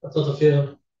 that's not a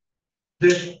theorem.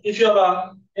 That if you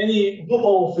have any group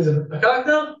homomorphism, a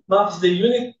character maps the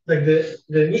unit, like the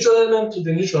neutral element to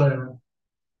the neutral element.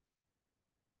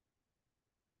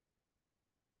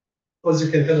 Because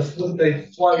you can kind of multiply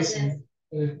it twice.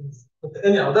 But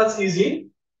anyhow, that's easy.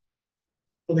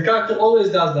 So the character always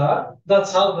does that.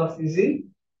 That's hard, that's easy.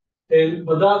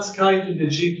 But that's kind to the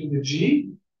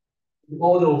G, the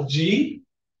order of G,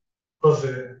 because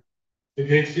the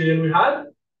great theorem we had.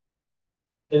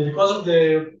 And because of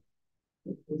the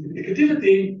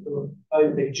negativity,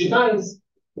 I take G times,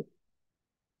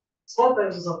 small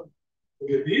times or something. We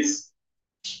get this.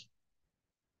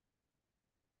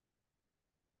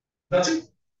 That's it.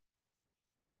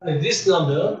 And this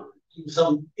number,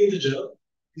 some integer,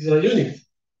 is a unit.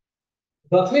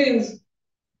 That means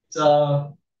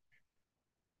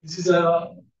this is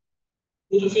a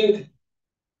good infinity.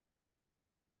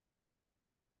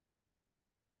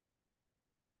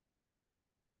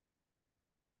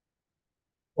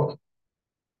 Okay.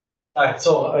 All right,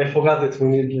 so I forgot that we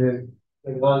need the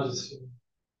Lagrange's.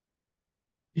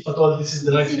 If at all this is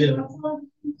the right theorem.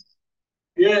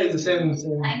 Yeah, it's the same.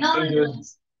 I know.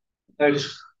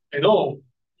 I know.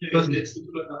 Because it's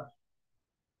two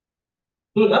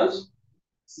Lagrange?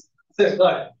 Same,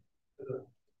 right.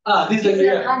 This is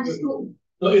Lagrange is two.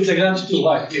 No, it's Lagrange too,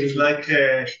 right? It's like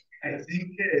I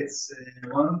think it's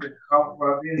one of the half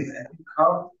problems. I think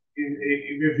half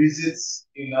it revisits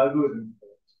in algorithm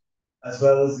as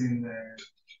well as in.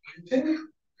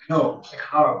 No, like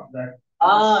half like.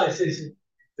 I see.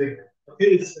 Here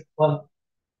it's one.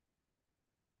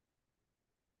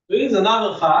 There is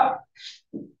another fact,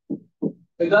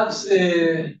 and that's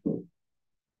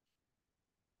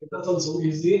also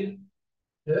easy.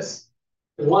 Yes.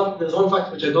 There's one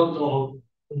fact which I don't know how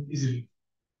easily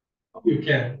you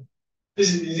can.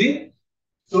 This is easy.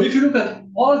 So if you look at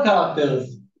all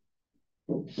characters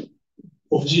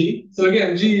of G, so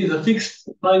again, G is a fixed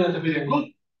finite abelian group.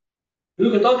 You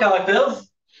look at all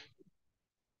characters,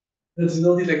 let's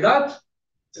denote it like that.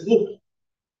 It's a group.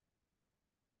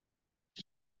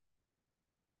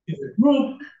 It's a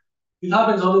group. It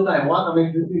happens all the time. I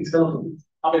mean, it's kind of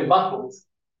happening backwards.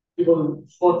 People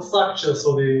spot structures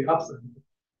or the abstract.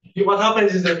 What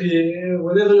happens is that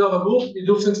whenever you have a group, you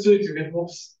do things to it, you get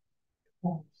groups.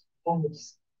 But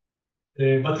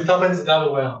it happens the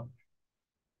other way around.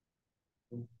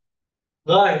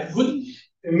 Right, good,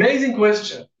 amazing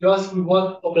question. You ask with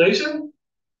what operation?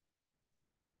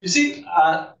 You see,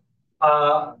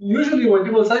 usually when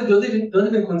people say don't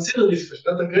even consider this question.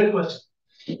 That's a great question.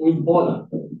 With border.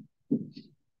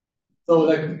 So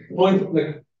like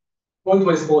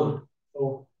pointwise border.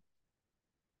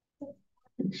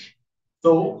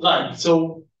 So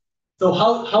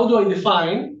how do I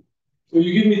define? So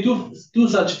you give me two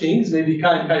such things, maybe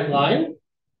chi and chi prime.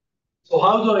 So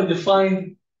how do I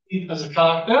define it as a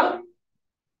character?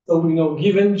 So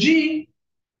given G,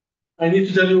 I need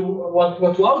to tell you what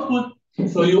to output.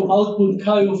 So you output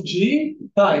chi of G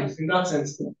times, in that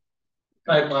sense,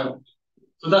 chi prime.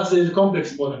 So that's the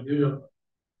complex model. You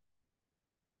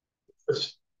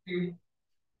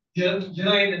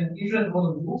generate an infinite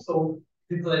model group, so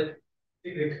it's like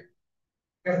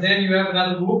because then you have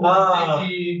another group.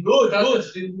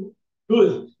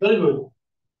 Good, very good.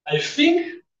 I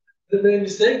think the main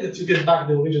mistake that you get back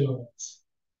the original ones.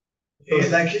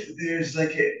 It's like there's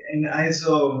like an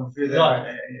ISO for that.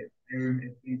 Right.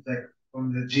 It's like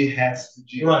from the G hats to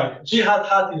G. Right. G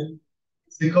hat is.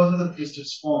 It's because of the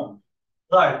Pfister's form.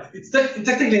 Right. It's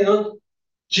technically not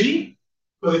G,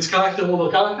 because it's character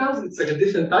model characters. It's like a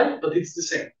different type, but it's the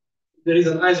same. There is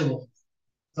an isomorph.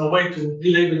 It's a way to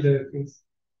relabel the things.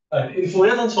 Right. In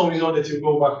Fourier transform, you know that you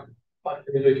go back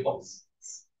to the rate once.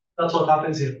 That's what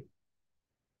happens here.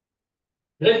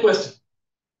 Great question.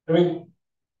 I mean,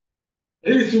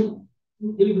 really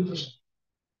good question.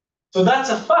 So that's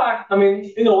a fact. I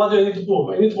mean, what do I need to prove?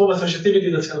 I need to prove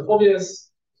associativity that's kind of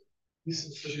obvious. This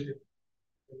is associativity.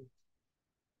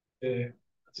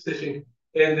 That's the thing.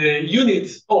 And the unit.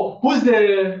 Oh, who's the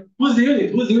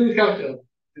unit? Who's the unit character?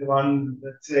 The one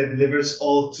that delivers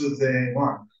all to the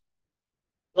one.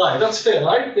 Right, that's fair,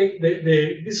 right?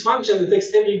 This function that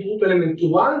takes every group element to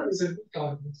one is a good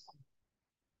character.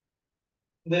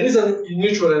 There is a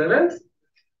neutral element.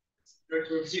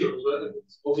 Zeros,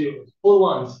 or zeros, all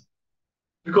ones.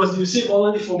 Because you see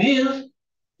already from here,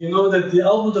 you know that the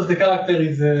output of the character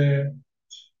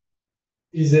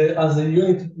is as a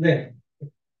unit length.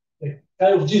 The chi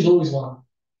of G is always one.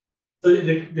 So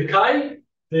the chi,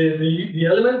 the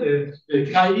element,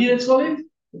 the chi E, let's call it,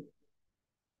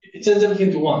 it sends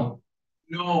everything to one.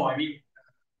 No, I mean,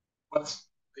 what's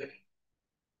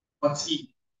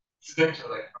E? It's vector,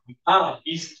 like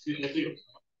E's zero.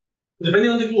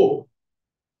 Depending on the group.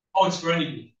 Oh, it's for any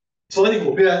group. It's for any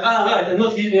group, yeah. Right, and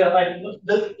not here, yeah, right.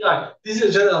 Right. This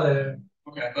is a general.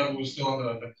 Okay, I thought we were still on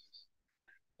the.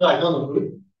 Right,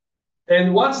 no.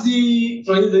 And what's the?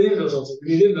 So I need the inverse also. We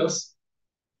need inverse.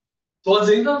 So what's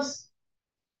the inverse?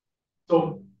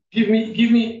 So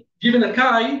given a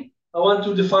chi, I want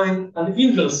to define an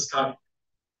inverse chi. A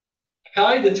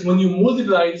chi that when you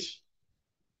multiply it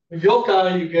with your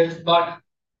chi, you get back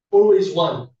always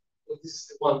one. So this is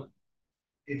the one.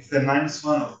 It's the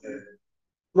 -1 of the.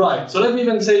 Right. So let me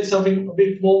even say something a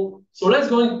bit more. So let's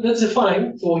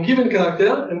define for a given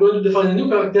character. I'm going to define a new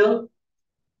character,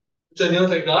 which I denote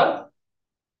like that.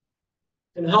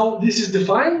 And how this is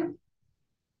defined.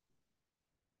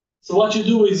 So what you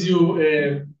do is you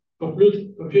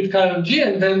compute chi on G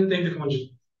and then take the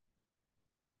conjugate.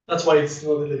 That's why it's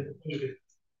not the conjugate.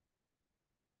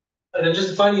 And I'm just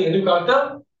defining a new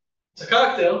character. It's a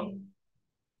character.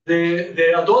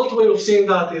 The adult way of seeing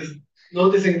that is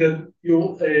noticing that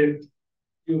you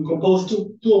compose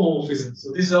two homomorphisms.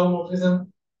 So this is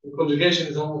homomorphism, the conjugation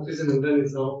is homomorphism, and then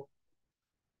it's no.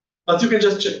 But you can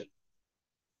just check.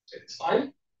 It's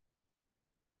fine.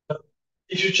 But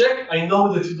if you check, I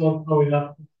know that you don't know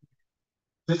enough.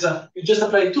 You just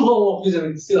apply two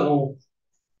homomorphisms, it's still a homomorphism.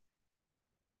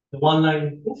 the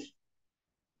one-line proof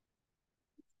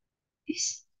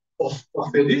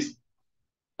of this.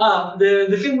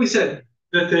 The thing we said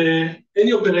that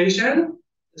any operation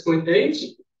is going H.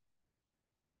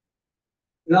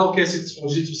 In our case, it's from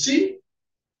G to C,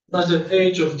 such that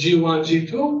H of G1,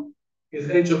 G2 is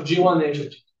H of G1, H of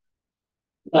G2.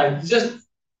 Right, it's just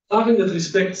something that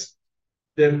respects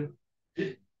the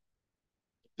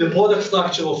product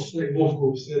structure of like, both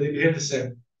groups. They behave the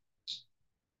same.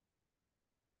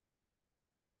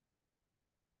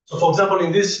 So, for example,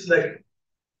 in this like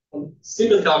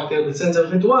single character that sends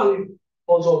everything to one,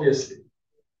 also obviously.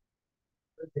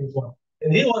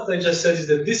 And here, what I just said is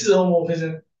that this is a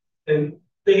homomorphism, and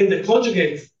taking the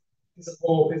conjugate is a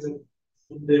homomorphism.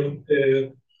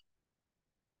 The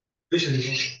vision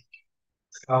is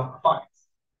fine.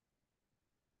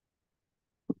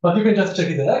 But you can just check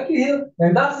it directly here,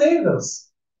 and that's the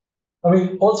inverse. I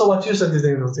mean, also what you said is the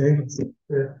inverse.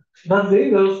 That's the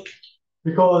inverse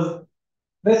because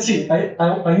let's see.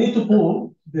 I need to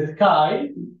prove that chi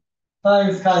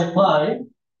times chi prime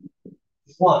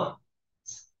is 1.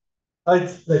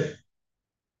 Right? Like,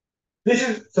 this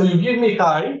is so you give me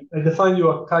chi, I define you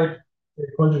a chi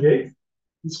conjugate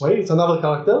this way. It's another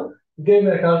character. You gave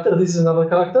me a character. This is another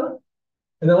character,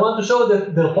 and I want to show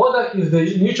that the product is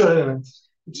the mutual element,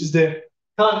 which is the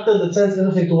character that sends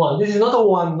everything to 1. This is not a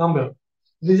 1 number.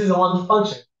 This is a 1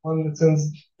 function, one that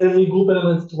sends every group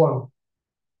element to 1.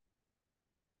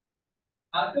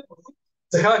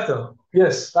 It's a character.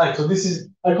 Yes, right. So this is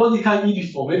I called it chi e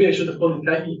before. Maybe I should have called it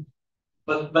chi e,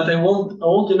 but I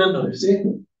won't remember. You see,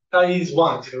 chi e is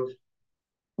 1. So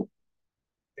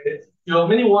you have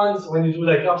many ones when you do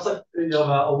like abstract. You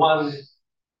have a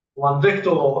one vector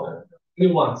or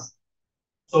many ones.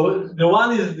 So the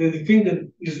one is the thing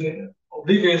that is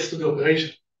oblivious to the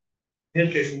operation. In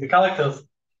this case, in the characters.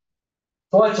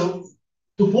 So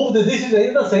to prove that this is the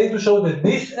inverse, I need to show that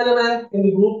this element in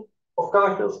the group of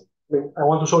characters, I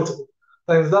want to show it's a group,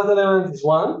 times that element is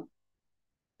 1.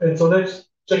 And so let's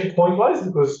check it pointwise,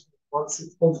 because once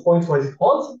it's pointwise, it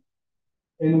holds.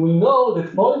 And we know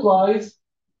that pointwise,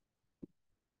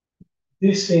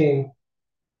 this thing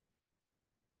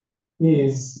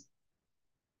is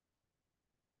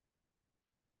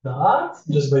that,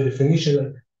 just by definition.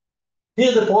 Like,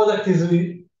 here the product is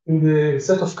in the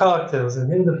set of characters,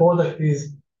 and here the product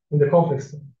is in the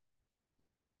complex term.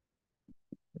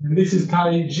 And this is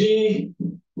chi G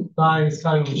times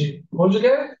chi G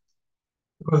conjugate,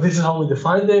 because this is how we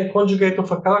define the conjugate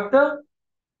of a character.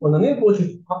 On an input,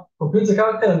 it computes the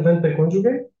character and then the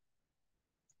conjugate.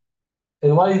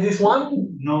 And why is this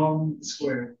one? Norm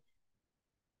square.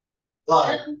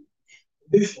 Right.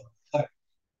 This one. Right.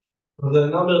 So the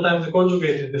number times the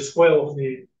conjugate is the square of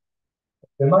the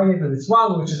magnitude is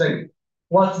 1, which is like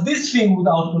what this thing would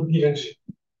output given shape.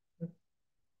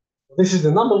 This is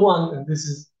the number 1, and this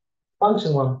is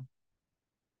function 1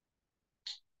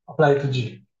 applied to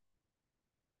G.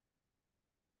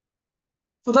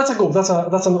 So that's a group. That's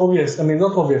an obvious. I mean,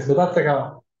 not obvious, but that's like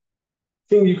a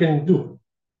thing you can do.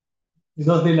 You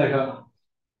don't need like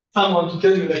someone to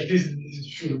tell you like this is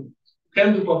true. You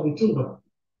can do probably too, but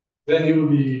then you will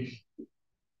be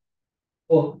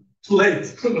too late.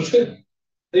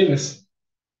 Famous.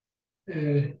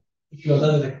 If you have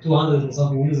done it like 200 or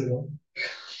something years ago.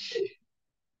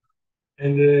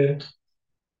 And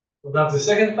so that's the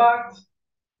second fact.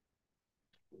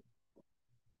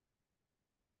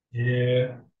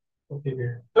 Yeah. Okay.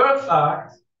 The third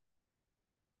fact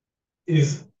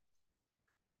is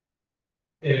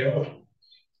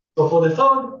so for the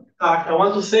third fact, I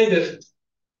want to say that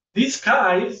these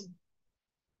chi's,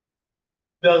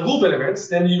 they are group elements,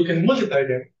 then you can multiply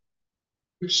them,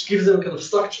 which gives them kind of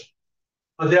structure.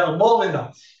 But they are more than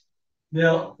that. They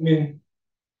are, I mean,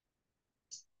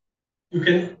 you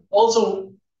can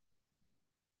also,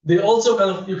 they also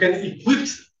kind of, you can equip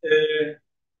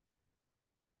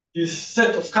this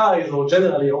set of chi's, or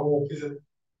generally homomorphism,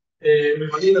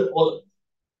 with an inner product.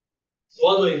 So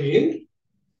what do I mean?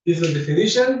 This is the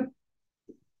definition.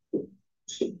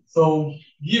 So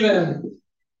given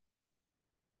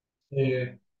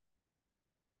I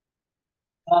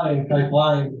and chi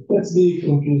prime, let's be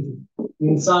conclusive.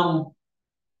 In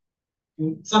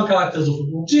some characters of a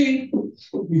group G,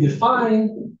 we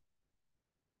define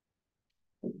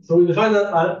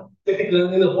technically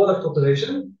an inner product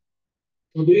operation.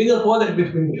 So the inner product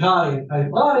between chi and chi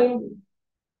prime,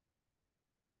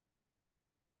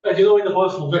 like you know inner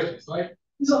product for vectors, right?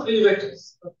 These are really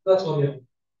vectors. That's what we have.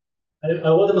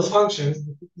 I want them as functions.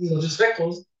 These are just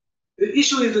vectors. The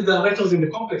issue is that there are vectors in the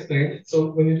complex plane.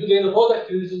 So when you do the inner product,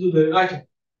 you need to do the right,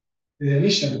 the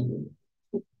initial.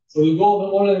 So you go over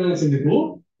all elements in the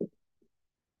group,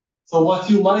 So what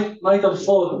you might have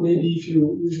thought, maybe if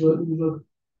you use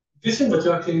this thing, but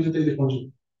you actually need to take the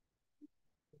conjugate.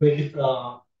 Make it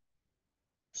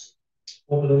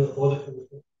open the product.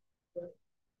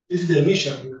 This is the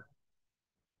emission.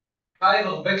 Kind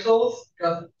of vectors,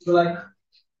 because like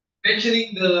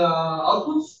mentioning the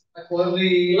outputs, like for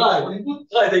every input.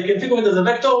 Right, I can think of it as a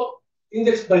vector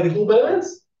indexed by the group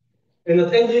elements, and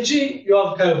at entry G, you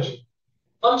have chi of G.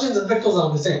 Functions and vectors are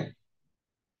the same.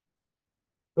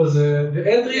 Because the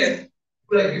entries,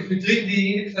 like if we treat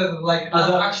the index as like as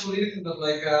an actual index, not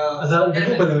like as a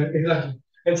group element, exactly.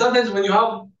 And sometimes when you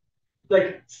have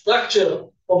like structure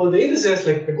over the indices,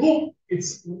 like a group,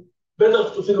 it's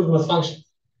better to think of them as functions.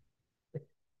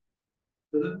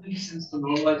 Does it make sense to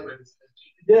normalize by this?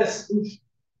 Yes.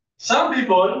 Some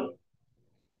people,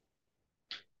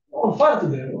 I'm fine to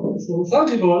them. So some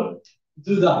people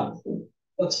do that.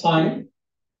 That's fine.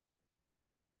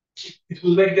 It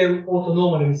will make them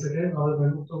orthonormal in a second, rather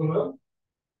than orthogonal.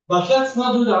 But let's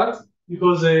not do that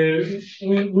because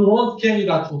we won't carry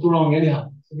that for too long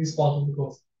anyhow. So this part of the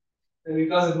course, and it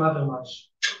doesn't matter much.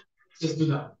 Just do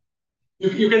that.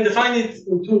 You can define it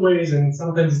in two ways, and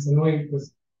sometimes it's annoying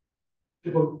because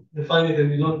people define it and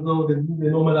you don't know they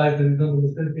normalize and don't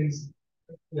understand things.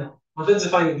 Yeah, but let's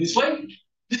define it this way.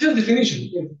 This is definition.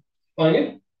 You can define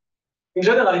it. In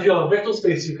general, if you have a vector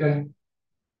space, you can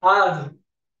add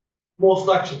more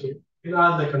structure to it. You can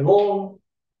add like a norm,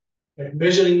 like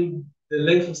measuring the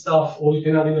length of stuff, or you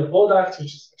can add in a product,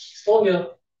 which is actually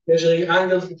stronger, measuring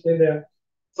angles between them.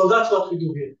 So that's what we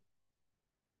do here.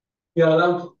 We are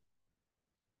allowed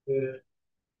to,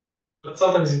 but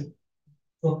sometimes it's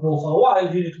not more for a while,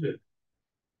 here it will.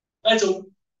 Right, so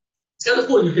it's kind of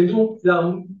cool. You can do, there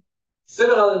are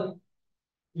several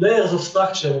layers of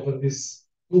structure over this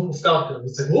group of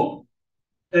characters. It's a group,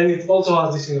 and it also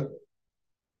has this inner product.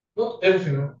 Not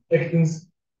everything. Like in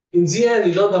ZN,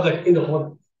 you don't have like inner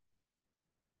product.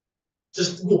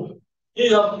 Just group. Here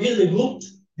the group,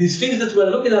 these things that we're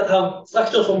looking at have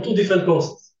structure from two different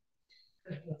courses.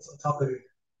 That's what's happening.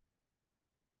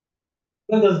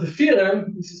 Then there's the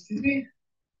theorem. This is easy.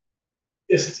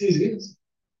 Yes, it's easy.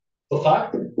 So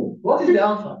fact. What is the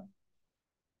alpha?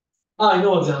 I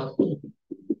know what's the alpha.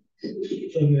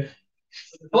 So the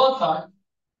third fact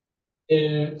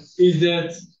is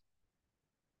that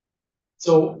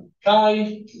so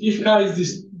chi, if chi is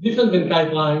this different than chi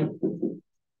prime,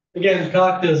 again,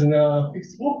 characters in a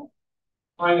fixed group,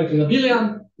 finite in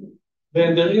abelian,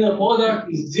 then their inner product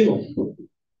is 0.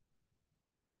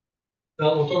 They're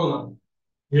orthogonal.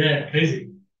 Yeah,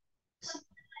 crazy.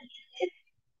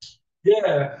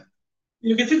 Yeah,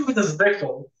 you can think of it as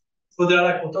vector. So they're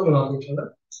like orthogonal to each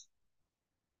other.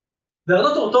 They're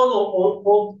not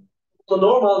orthonormal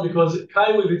because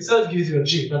chi with itself gives you a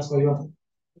G. That's why you have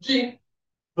G.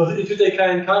 Because if you take chi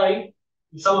and chi,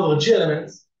 you sum over G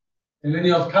elements, and then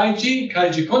you have chi G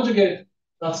conjugate,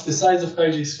 that's the size of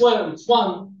chi G squared, it's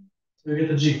 1, so you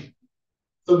get a G.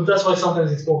 So that's why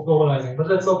sometimes it's called normalizing. But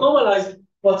let's not normalize.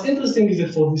 What's interesting is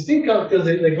that for distinct characters,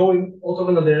 they go in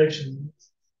orthogonal directions.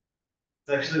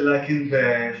 It's actually like in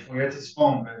the Fourier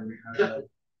transform where we have.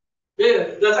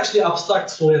 Yeah, that's actually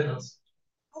abstract Fourier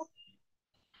transform.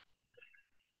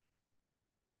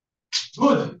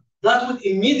 Good. That would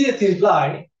immediately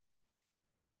imply,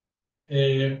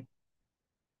 yes,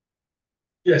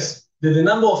 that the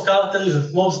number of characters is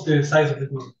at most the size of the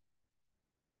group.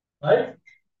 Right?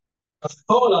 As a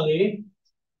corollary,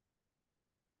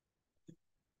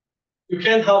 you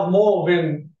can't have more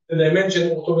than the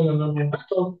dimension orthogonal number of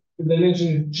vectors. The dimension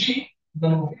is G, the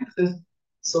number of indices.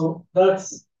 So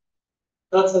that's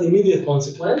an immediate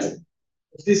consequence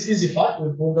of this easy fact.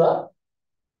 We prove that.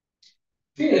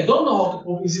 I don't know how to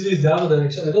prove easily the other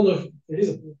direction. I don't know if there is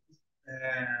a proof.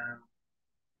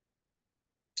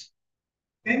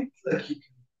 I think like you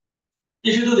can.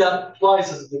 If you do that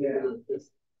twice as the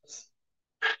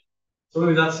so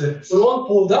maybe that's it. So we won't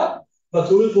prove that, but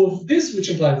we will prove this, which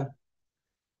implies that.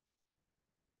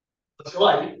 That's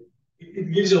why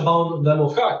it gives you a bound of the number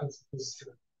of characters.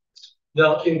 They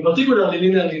are in particularly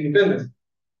linearly independent.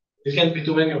 You can't be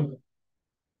too many of them.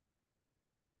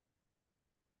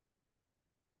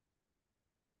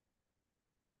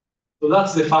 So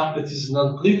that's the fact that is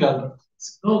non-trivial.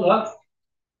 Let's ignore that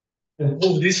and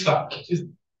prove this fact. G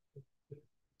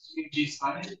is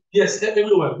finite? Yes,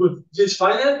 everywhere. Good. G is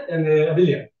finite and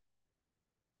abelian.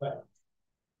 Right.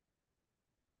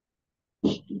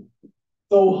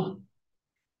 So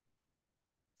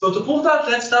to prove that,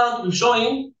 let's start with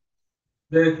showing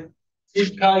that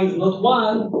if chi is not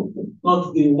 1,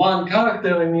 not the one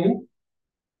character, I mean,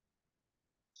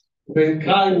 when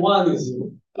chi 1 is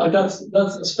 0, that's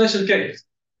a special case.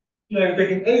 I'm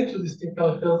taking any two distinct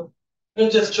characters.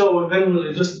 Let's just show, then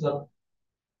we'll just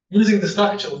using the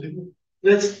structure.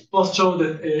 Let's first show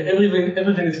that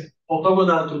everything is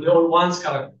orthogonal to the all ones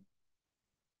character.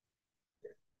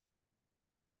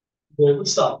 Very good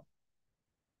start.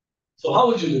 So how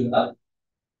would you do that?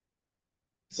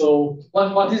 So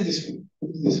what is this?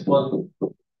 What is this one?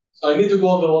 So I need to go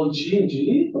over all G and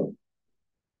G,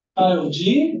 I of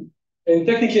G, and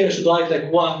technically I should write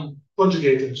like one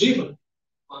conjugate of G, but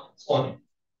it's one.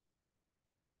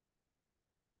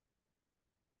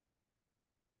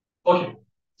 Okay,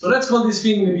 so let's call this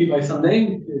thing maybe by some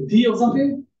name, D or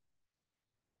something.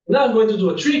 Now I'm going to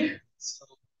do a trick,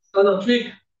 standard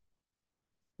trick,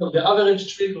 the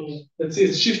average trick, or let's say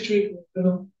it's shift trick.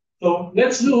 So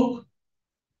let's look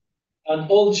at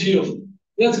all G of,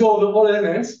 let's go over all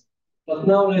elements, but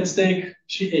now let's take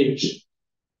GH.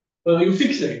 Well, you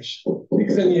fix H,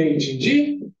 fix any H in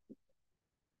G,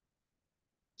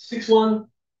 fix one,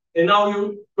 and now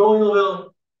you're going over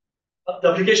the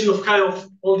application of chi of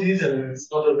all these elements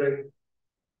rather than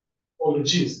all the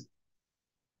G's.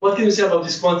 What can you say about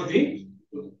this quantity?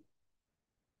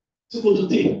 It's equal to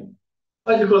T.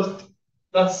 Right, because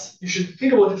that's, you should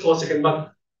think about it for a second,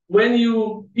 but when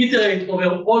you iterate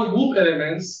over all group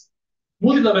elements,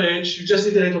 multiply by H, you just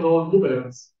iterate over all group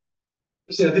elements.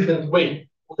 It's in a different way.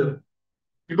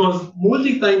 Because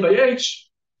multiplying by H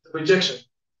is a rejection.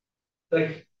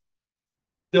 Like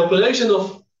the operation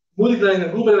of multiplying a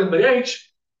group element by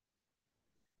H,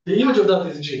 the image of that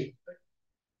is G.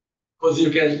 Because you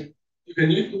can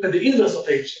look at the inverse of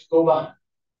H and go back.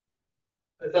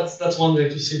 That's one way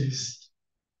to see this.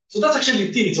 So that's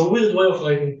actually T. It's a weird way of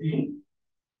writing T.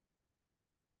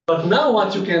 But now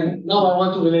now I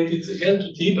want to relate it again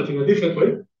to T, but in a different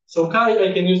way. So chi,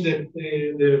 I can use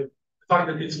the fact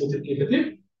that it's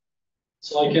multiplicative.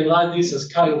 So I can write this as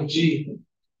chi of G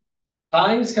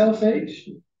times chi of H.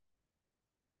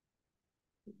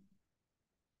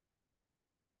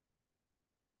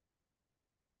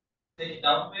 Take it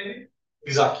out, maybe?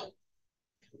 Exactly.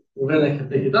 And then I can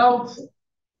take it out.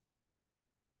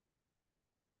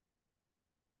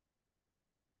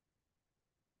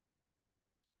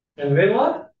 And then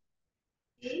what?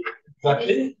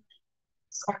 Exactly.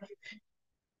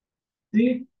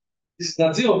 See, this is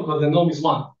not zero because the norm is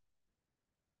one.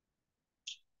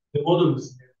 The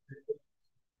modulus.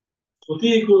 So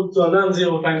T equal to a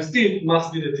non-zero times T, it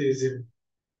must be that T is zero.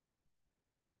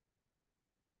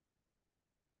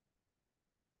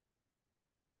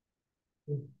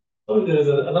 Oh, there's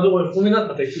another way of doing that,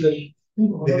 but I couldn't.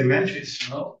 With the matrix,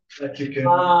 no? Like you can.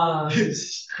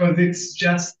 Yes. Because it's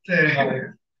just.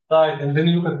 Right, and then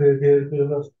you look at the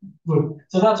reverse. Good.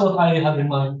 So that's what I had in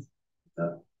mind.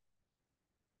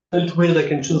 Felt weird I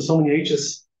can choose so many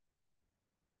H's.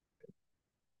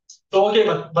 So okay,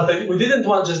 but we didn't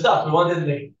want just that. We wanted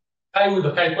the chi with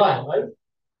a chi prime, right?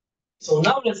 So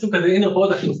now let's look at the inner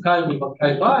product of chi with a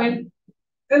chi prime.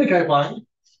 Any chi prime.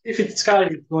 If it's chi,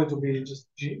 it's going to be just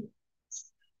G.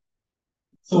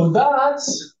 So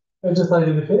that's, I just like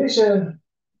the definition.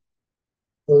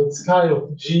 So it's chi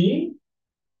of G,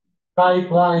 chi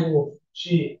prime of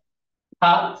G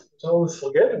hat, which I always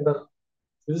forget, and that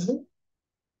is me.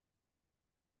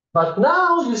 But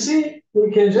now you see,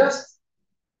 we can just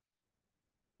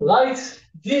write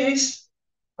this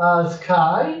as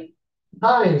chi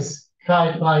times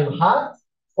chi prime hat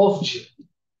of G.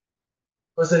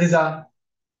 Because there is a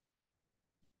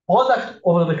product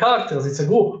over the characters, it's a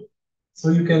group. So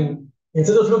you can,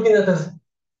 instead of looking at it as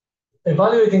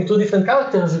evaluating two different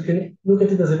characters, you can look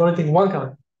at it as evaluating one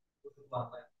character.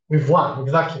 With one,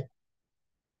 exactly.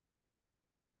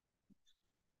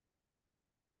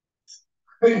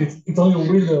 It's only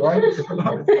a wizard, right?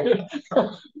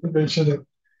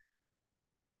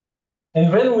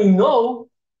 And then we know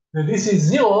that this is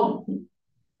zero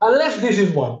unless this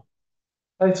is one.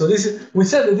 Right? So we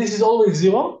said that this is always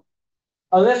zero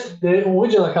unless the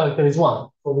original character is one.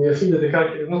 So we assume that the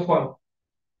character is not one.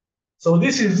 So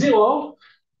this is zero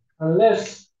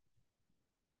unless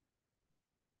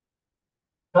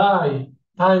chi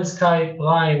times chi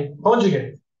prime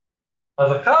conjugate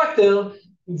as a character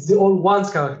is the all ones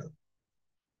character.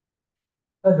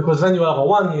 Right? Because when you have a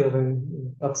one here,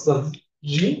 then that's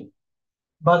G.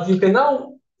 But you can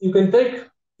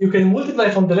multiply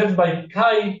from the left by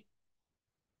chi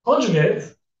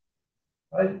conjugate,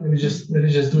 right? Let me just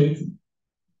do it.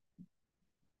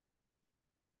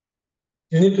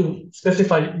 You need to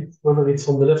specify whether it's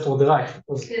from the left or the right,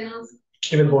 because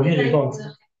even though here you don't.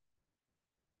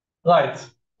 Right.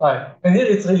 And here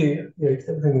it's really,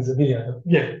 everything is abelian.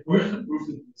 Yeah. Where's the proof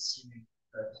that it's assuming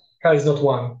that Chi is not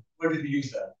one. where did you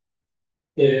use that?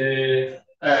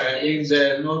 In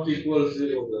the not equal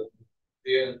 0,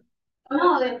 the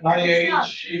No,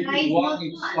 IH equal 1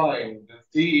 is fine.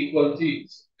 T equal T.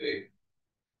 Okay.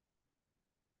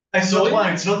 It's not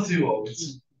 1, it's not 0.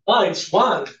 It's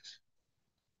 1.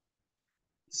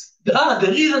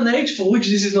 There is an H for which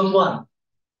this is not 1.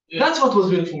 That's what was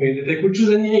weird for me, that I could choose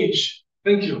any H.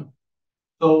 Thank you.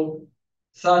 So,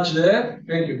 such that,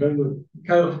 thank you, very good.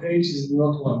 Chi of H is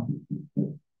not 1.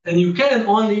 And you can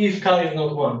only if chi is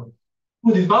not 1.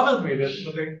 Good, it bothered me that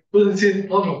I couldn't see the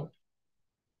problem.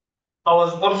 I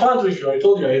was upfront with you, I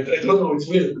told you, I don't know, it's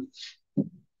weird.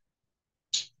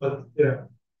 But yeah.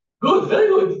 Good, very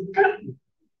good. Okay.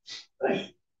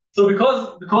 Nice. So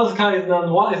because chi is not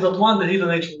 1, there is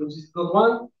an H which is not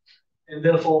 1, and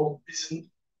therefore this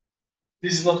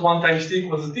is not 1 times t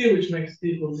equals t, which makes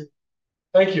t equals 0.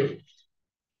 Thank you.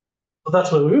 So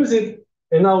that's where we use it.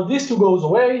 And now this 2 goes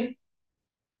away.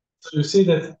 So you see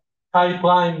that chi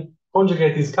prime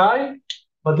conjugate is chi,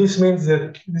 but this means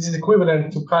that this is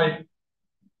equivalent to chi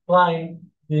prime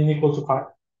being equal to chi.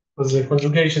 Because the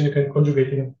conjugation, you can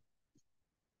conjugate it.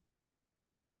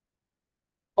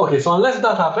 Okay, so unless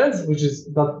that happens, which is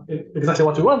not exactly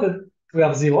what we wanted, we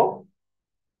have 0.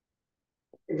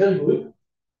 Very good.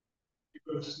 You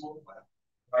could just multiply.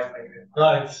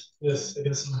 Right. Yes, I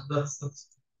guess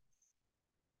that's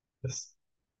yes.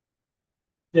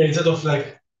 Yeah, instead of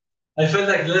like, I felt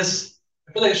like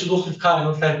I should work with chi,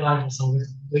 not chi prime or something.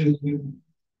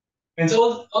 And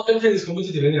so everything is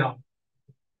commutative anyhow.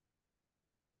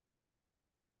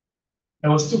 I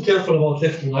was too careful about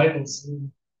left and right.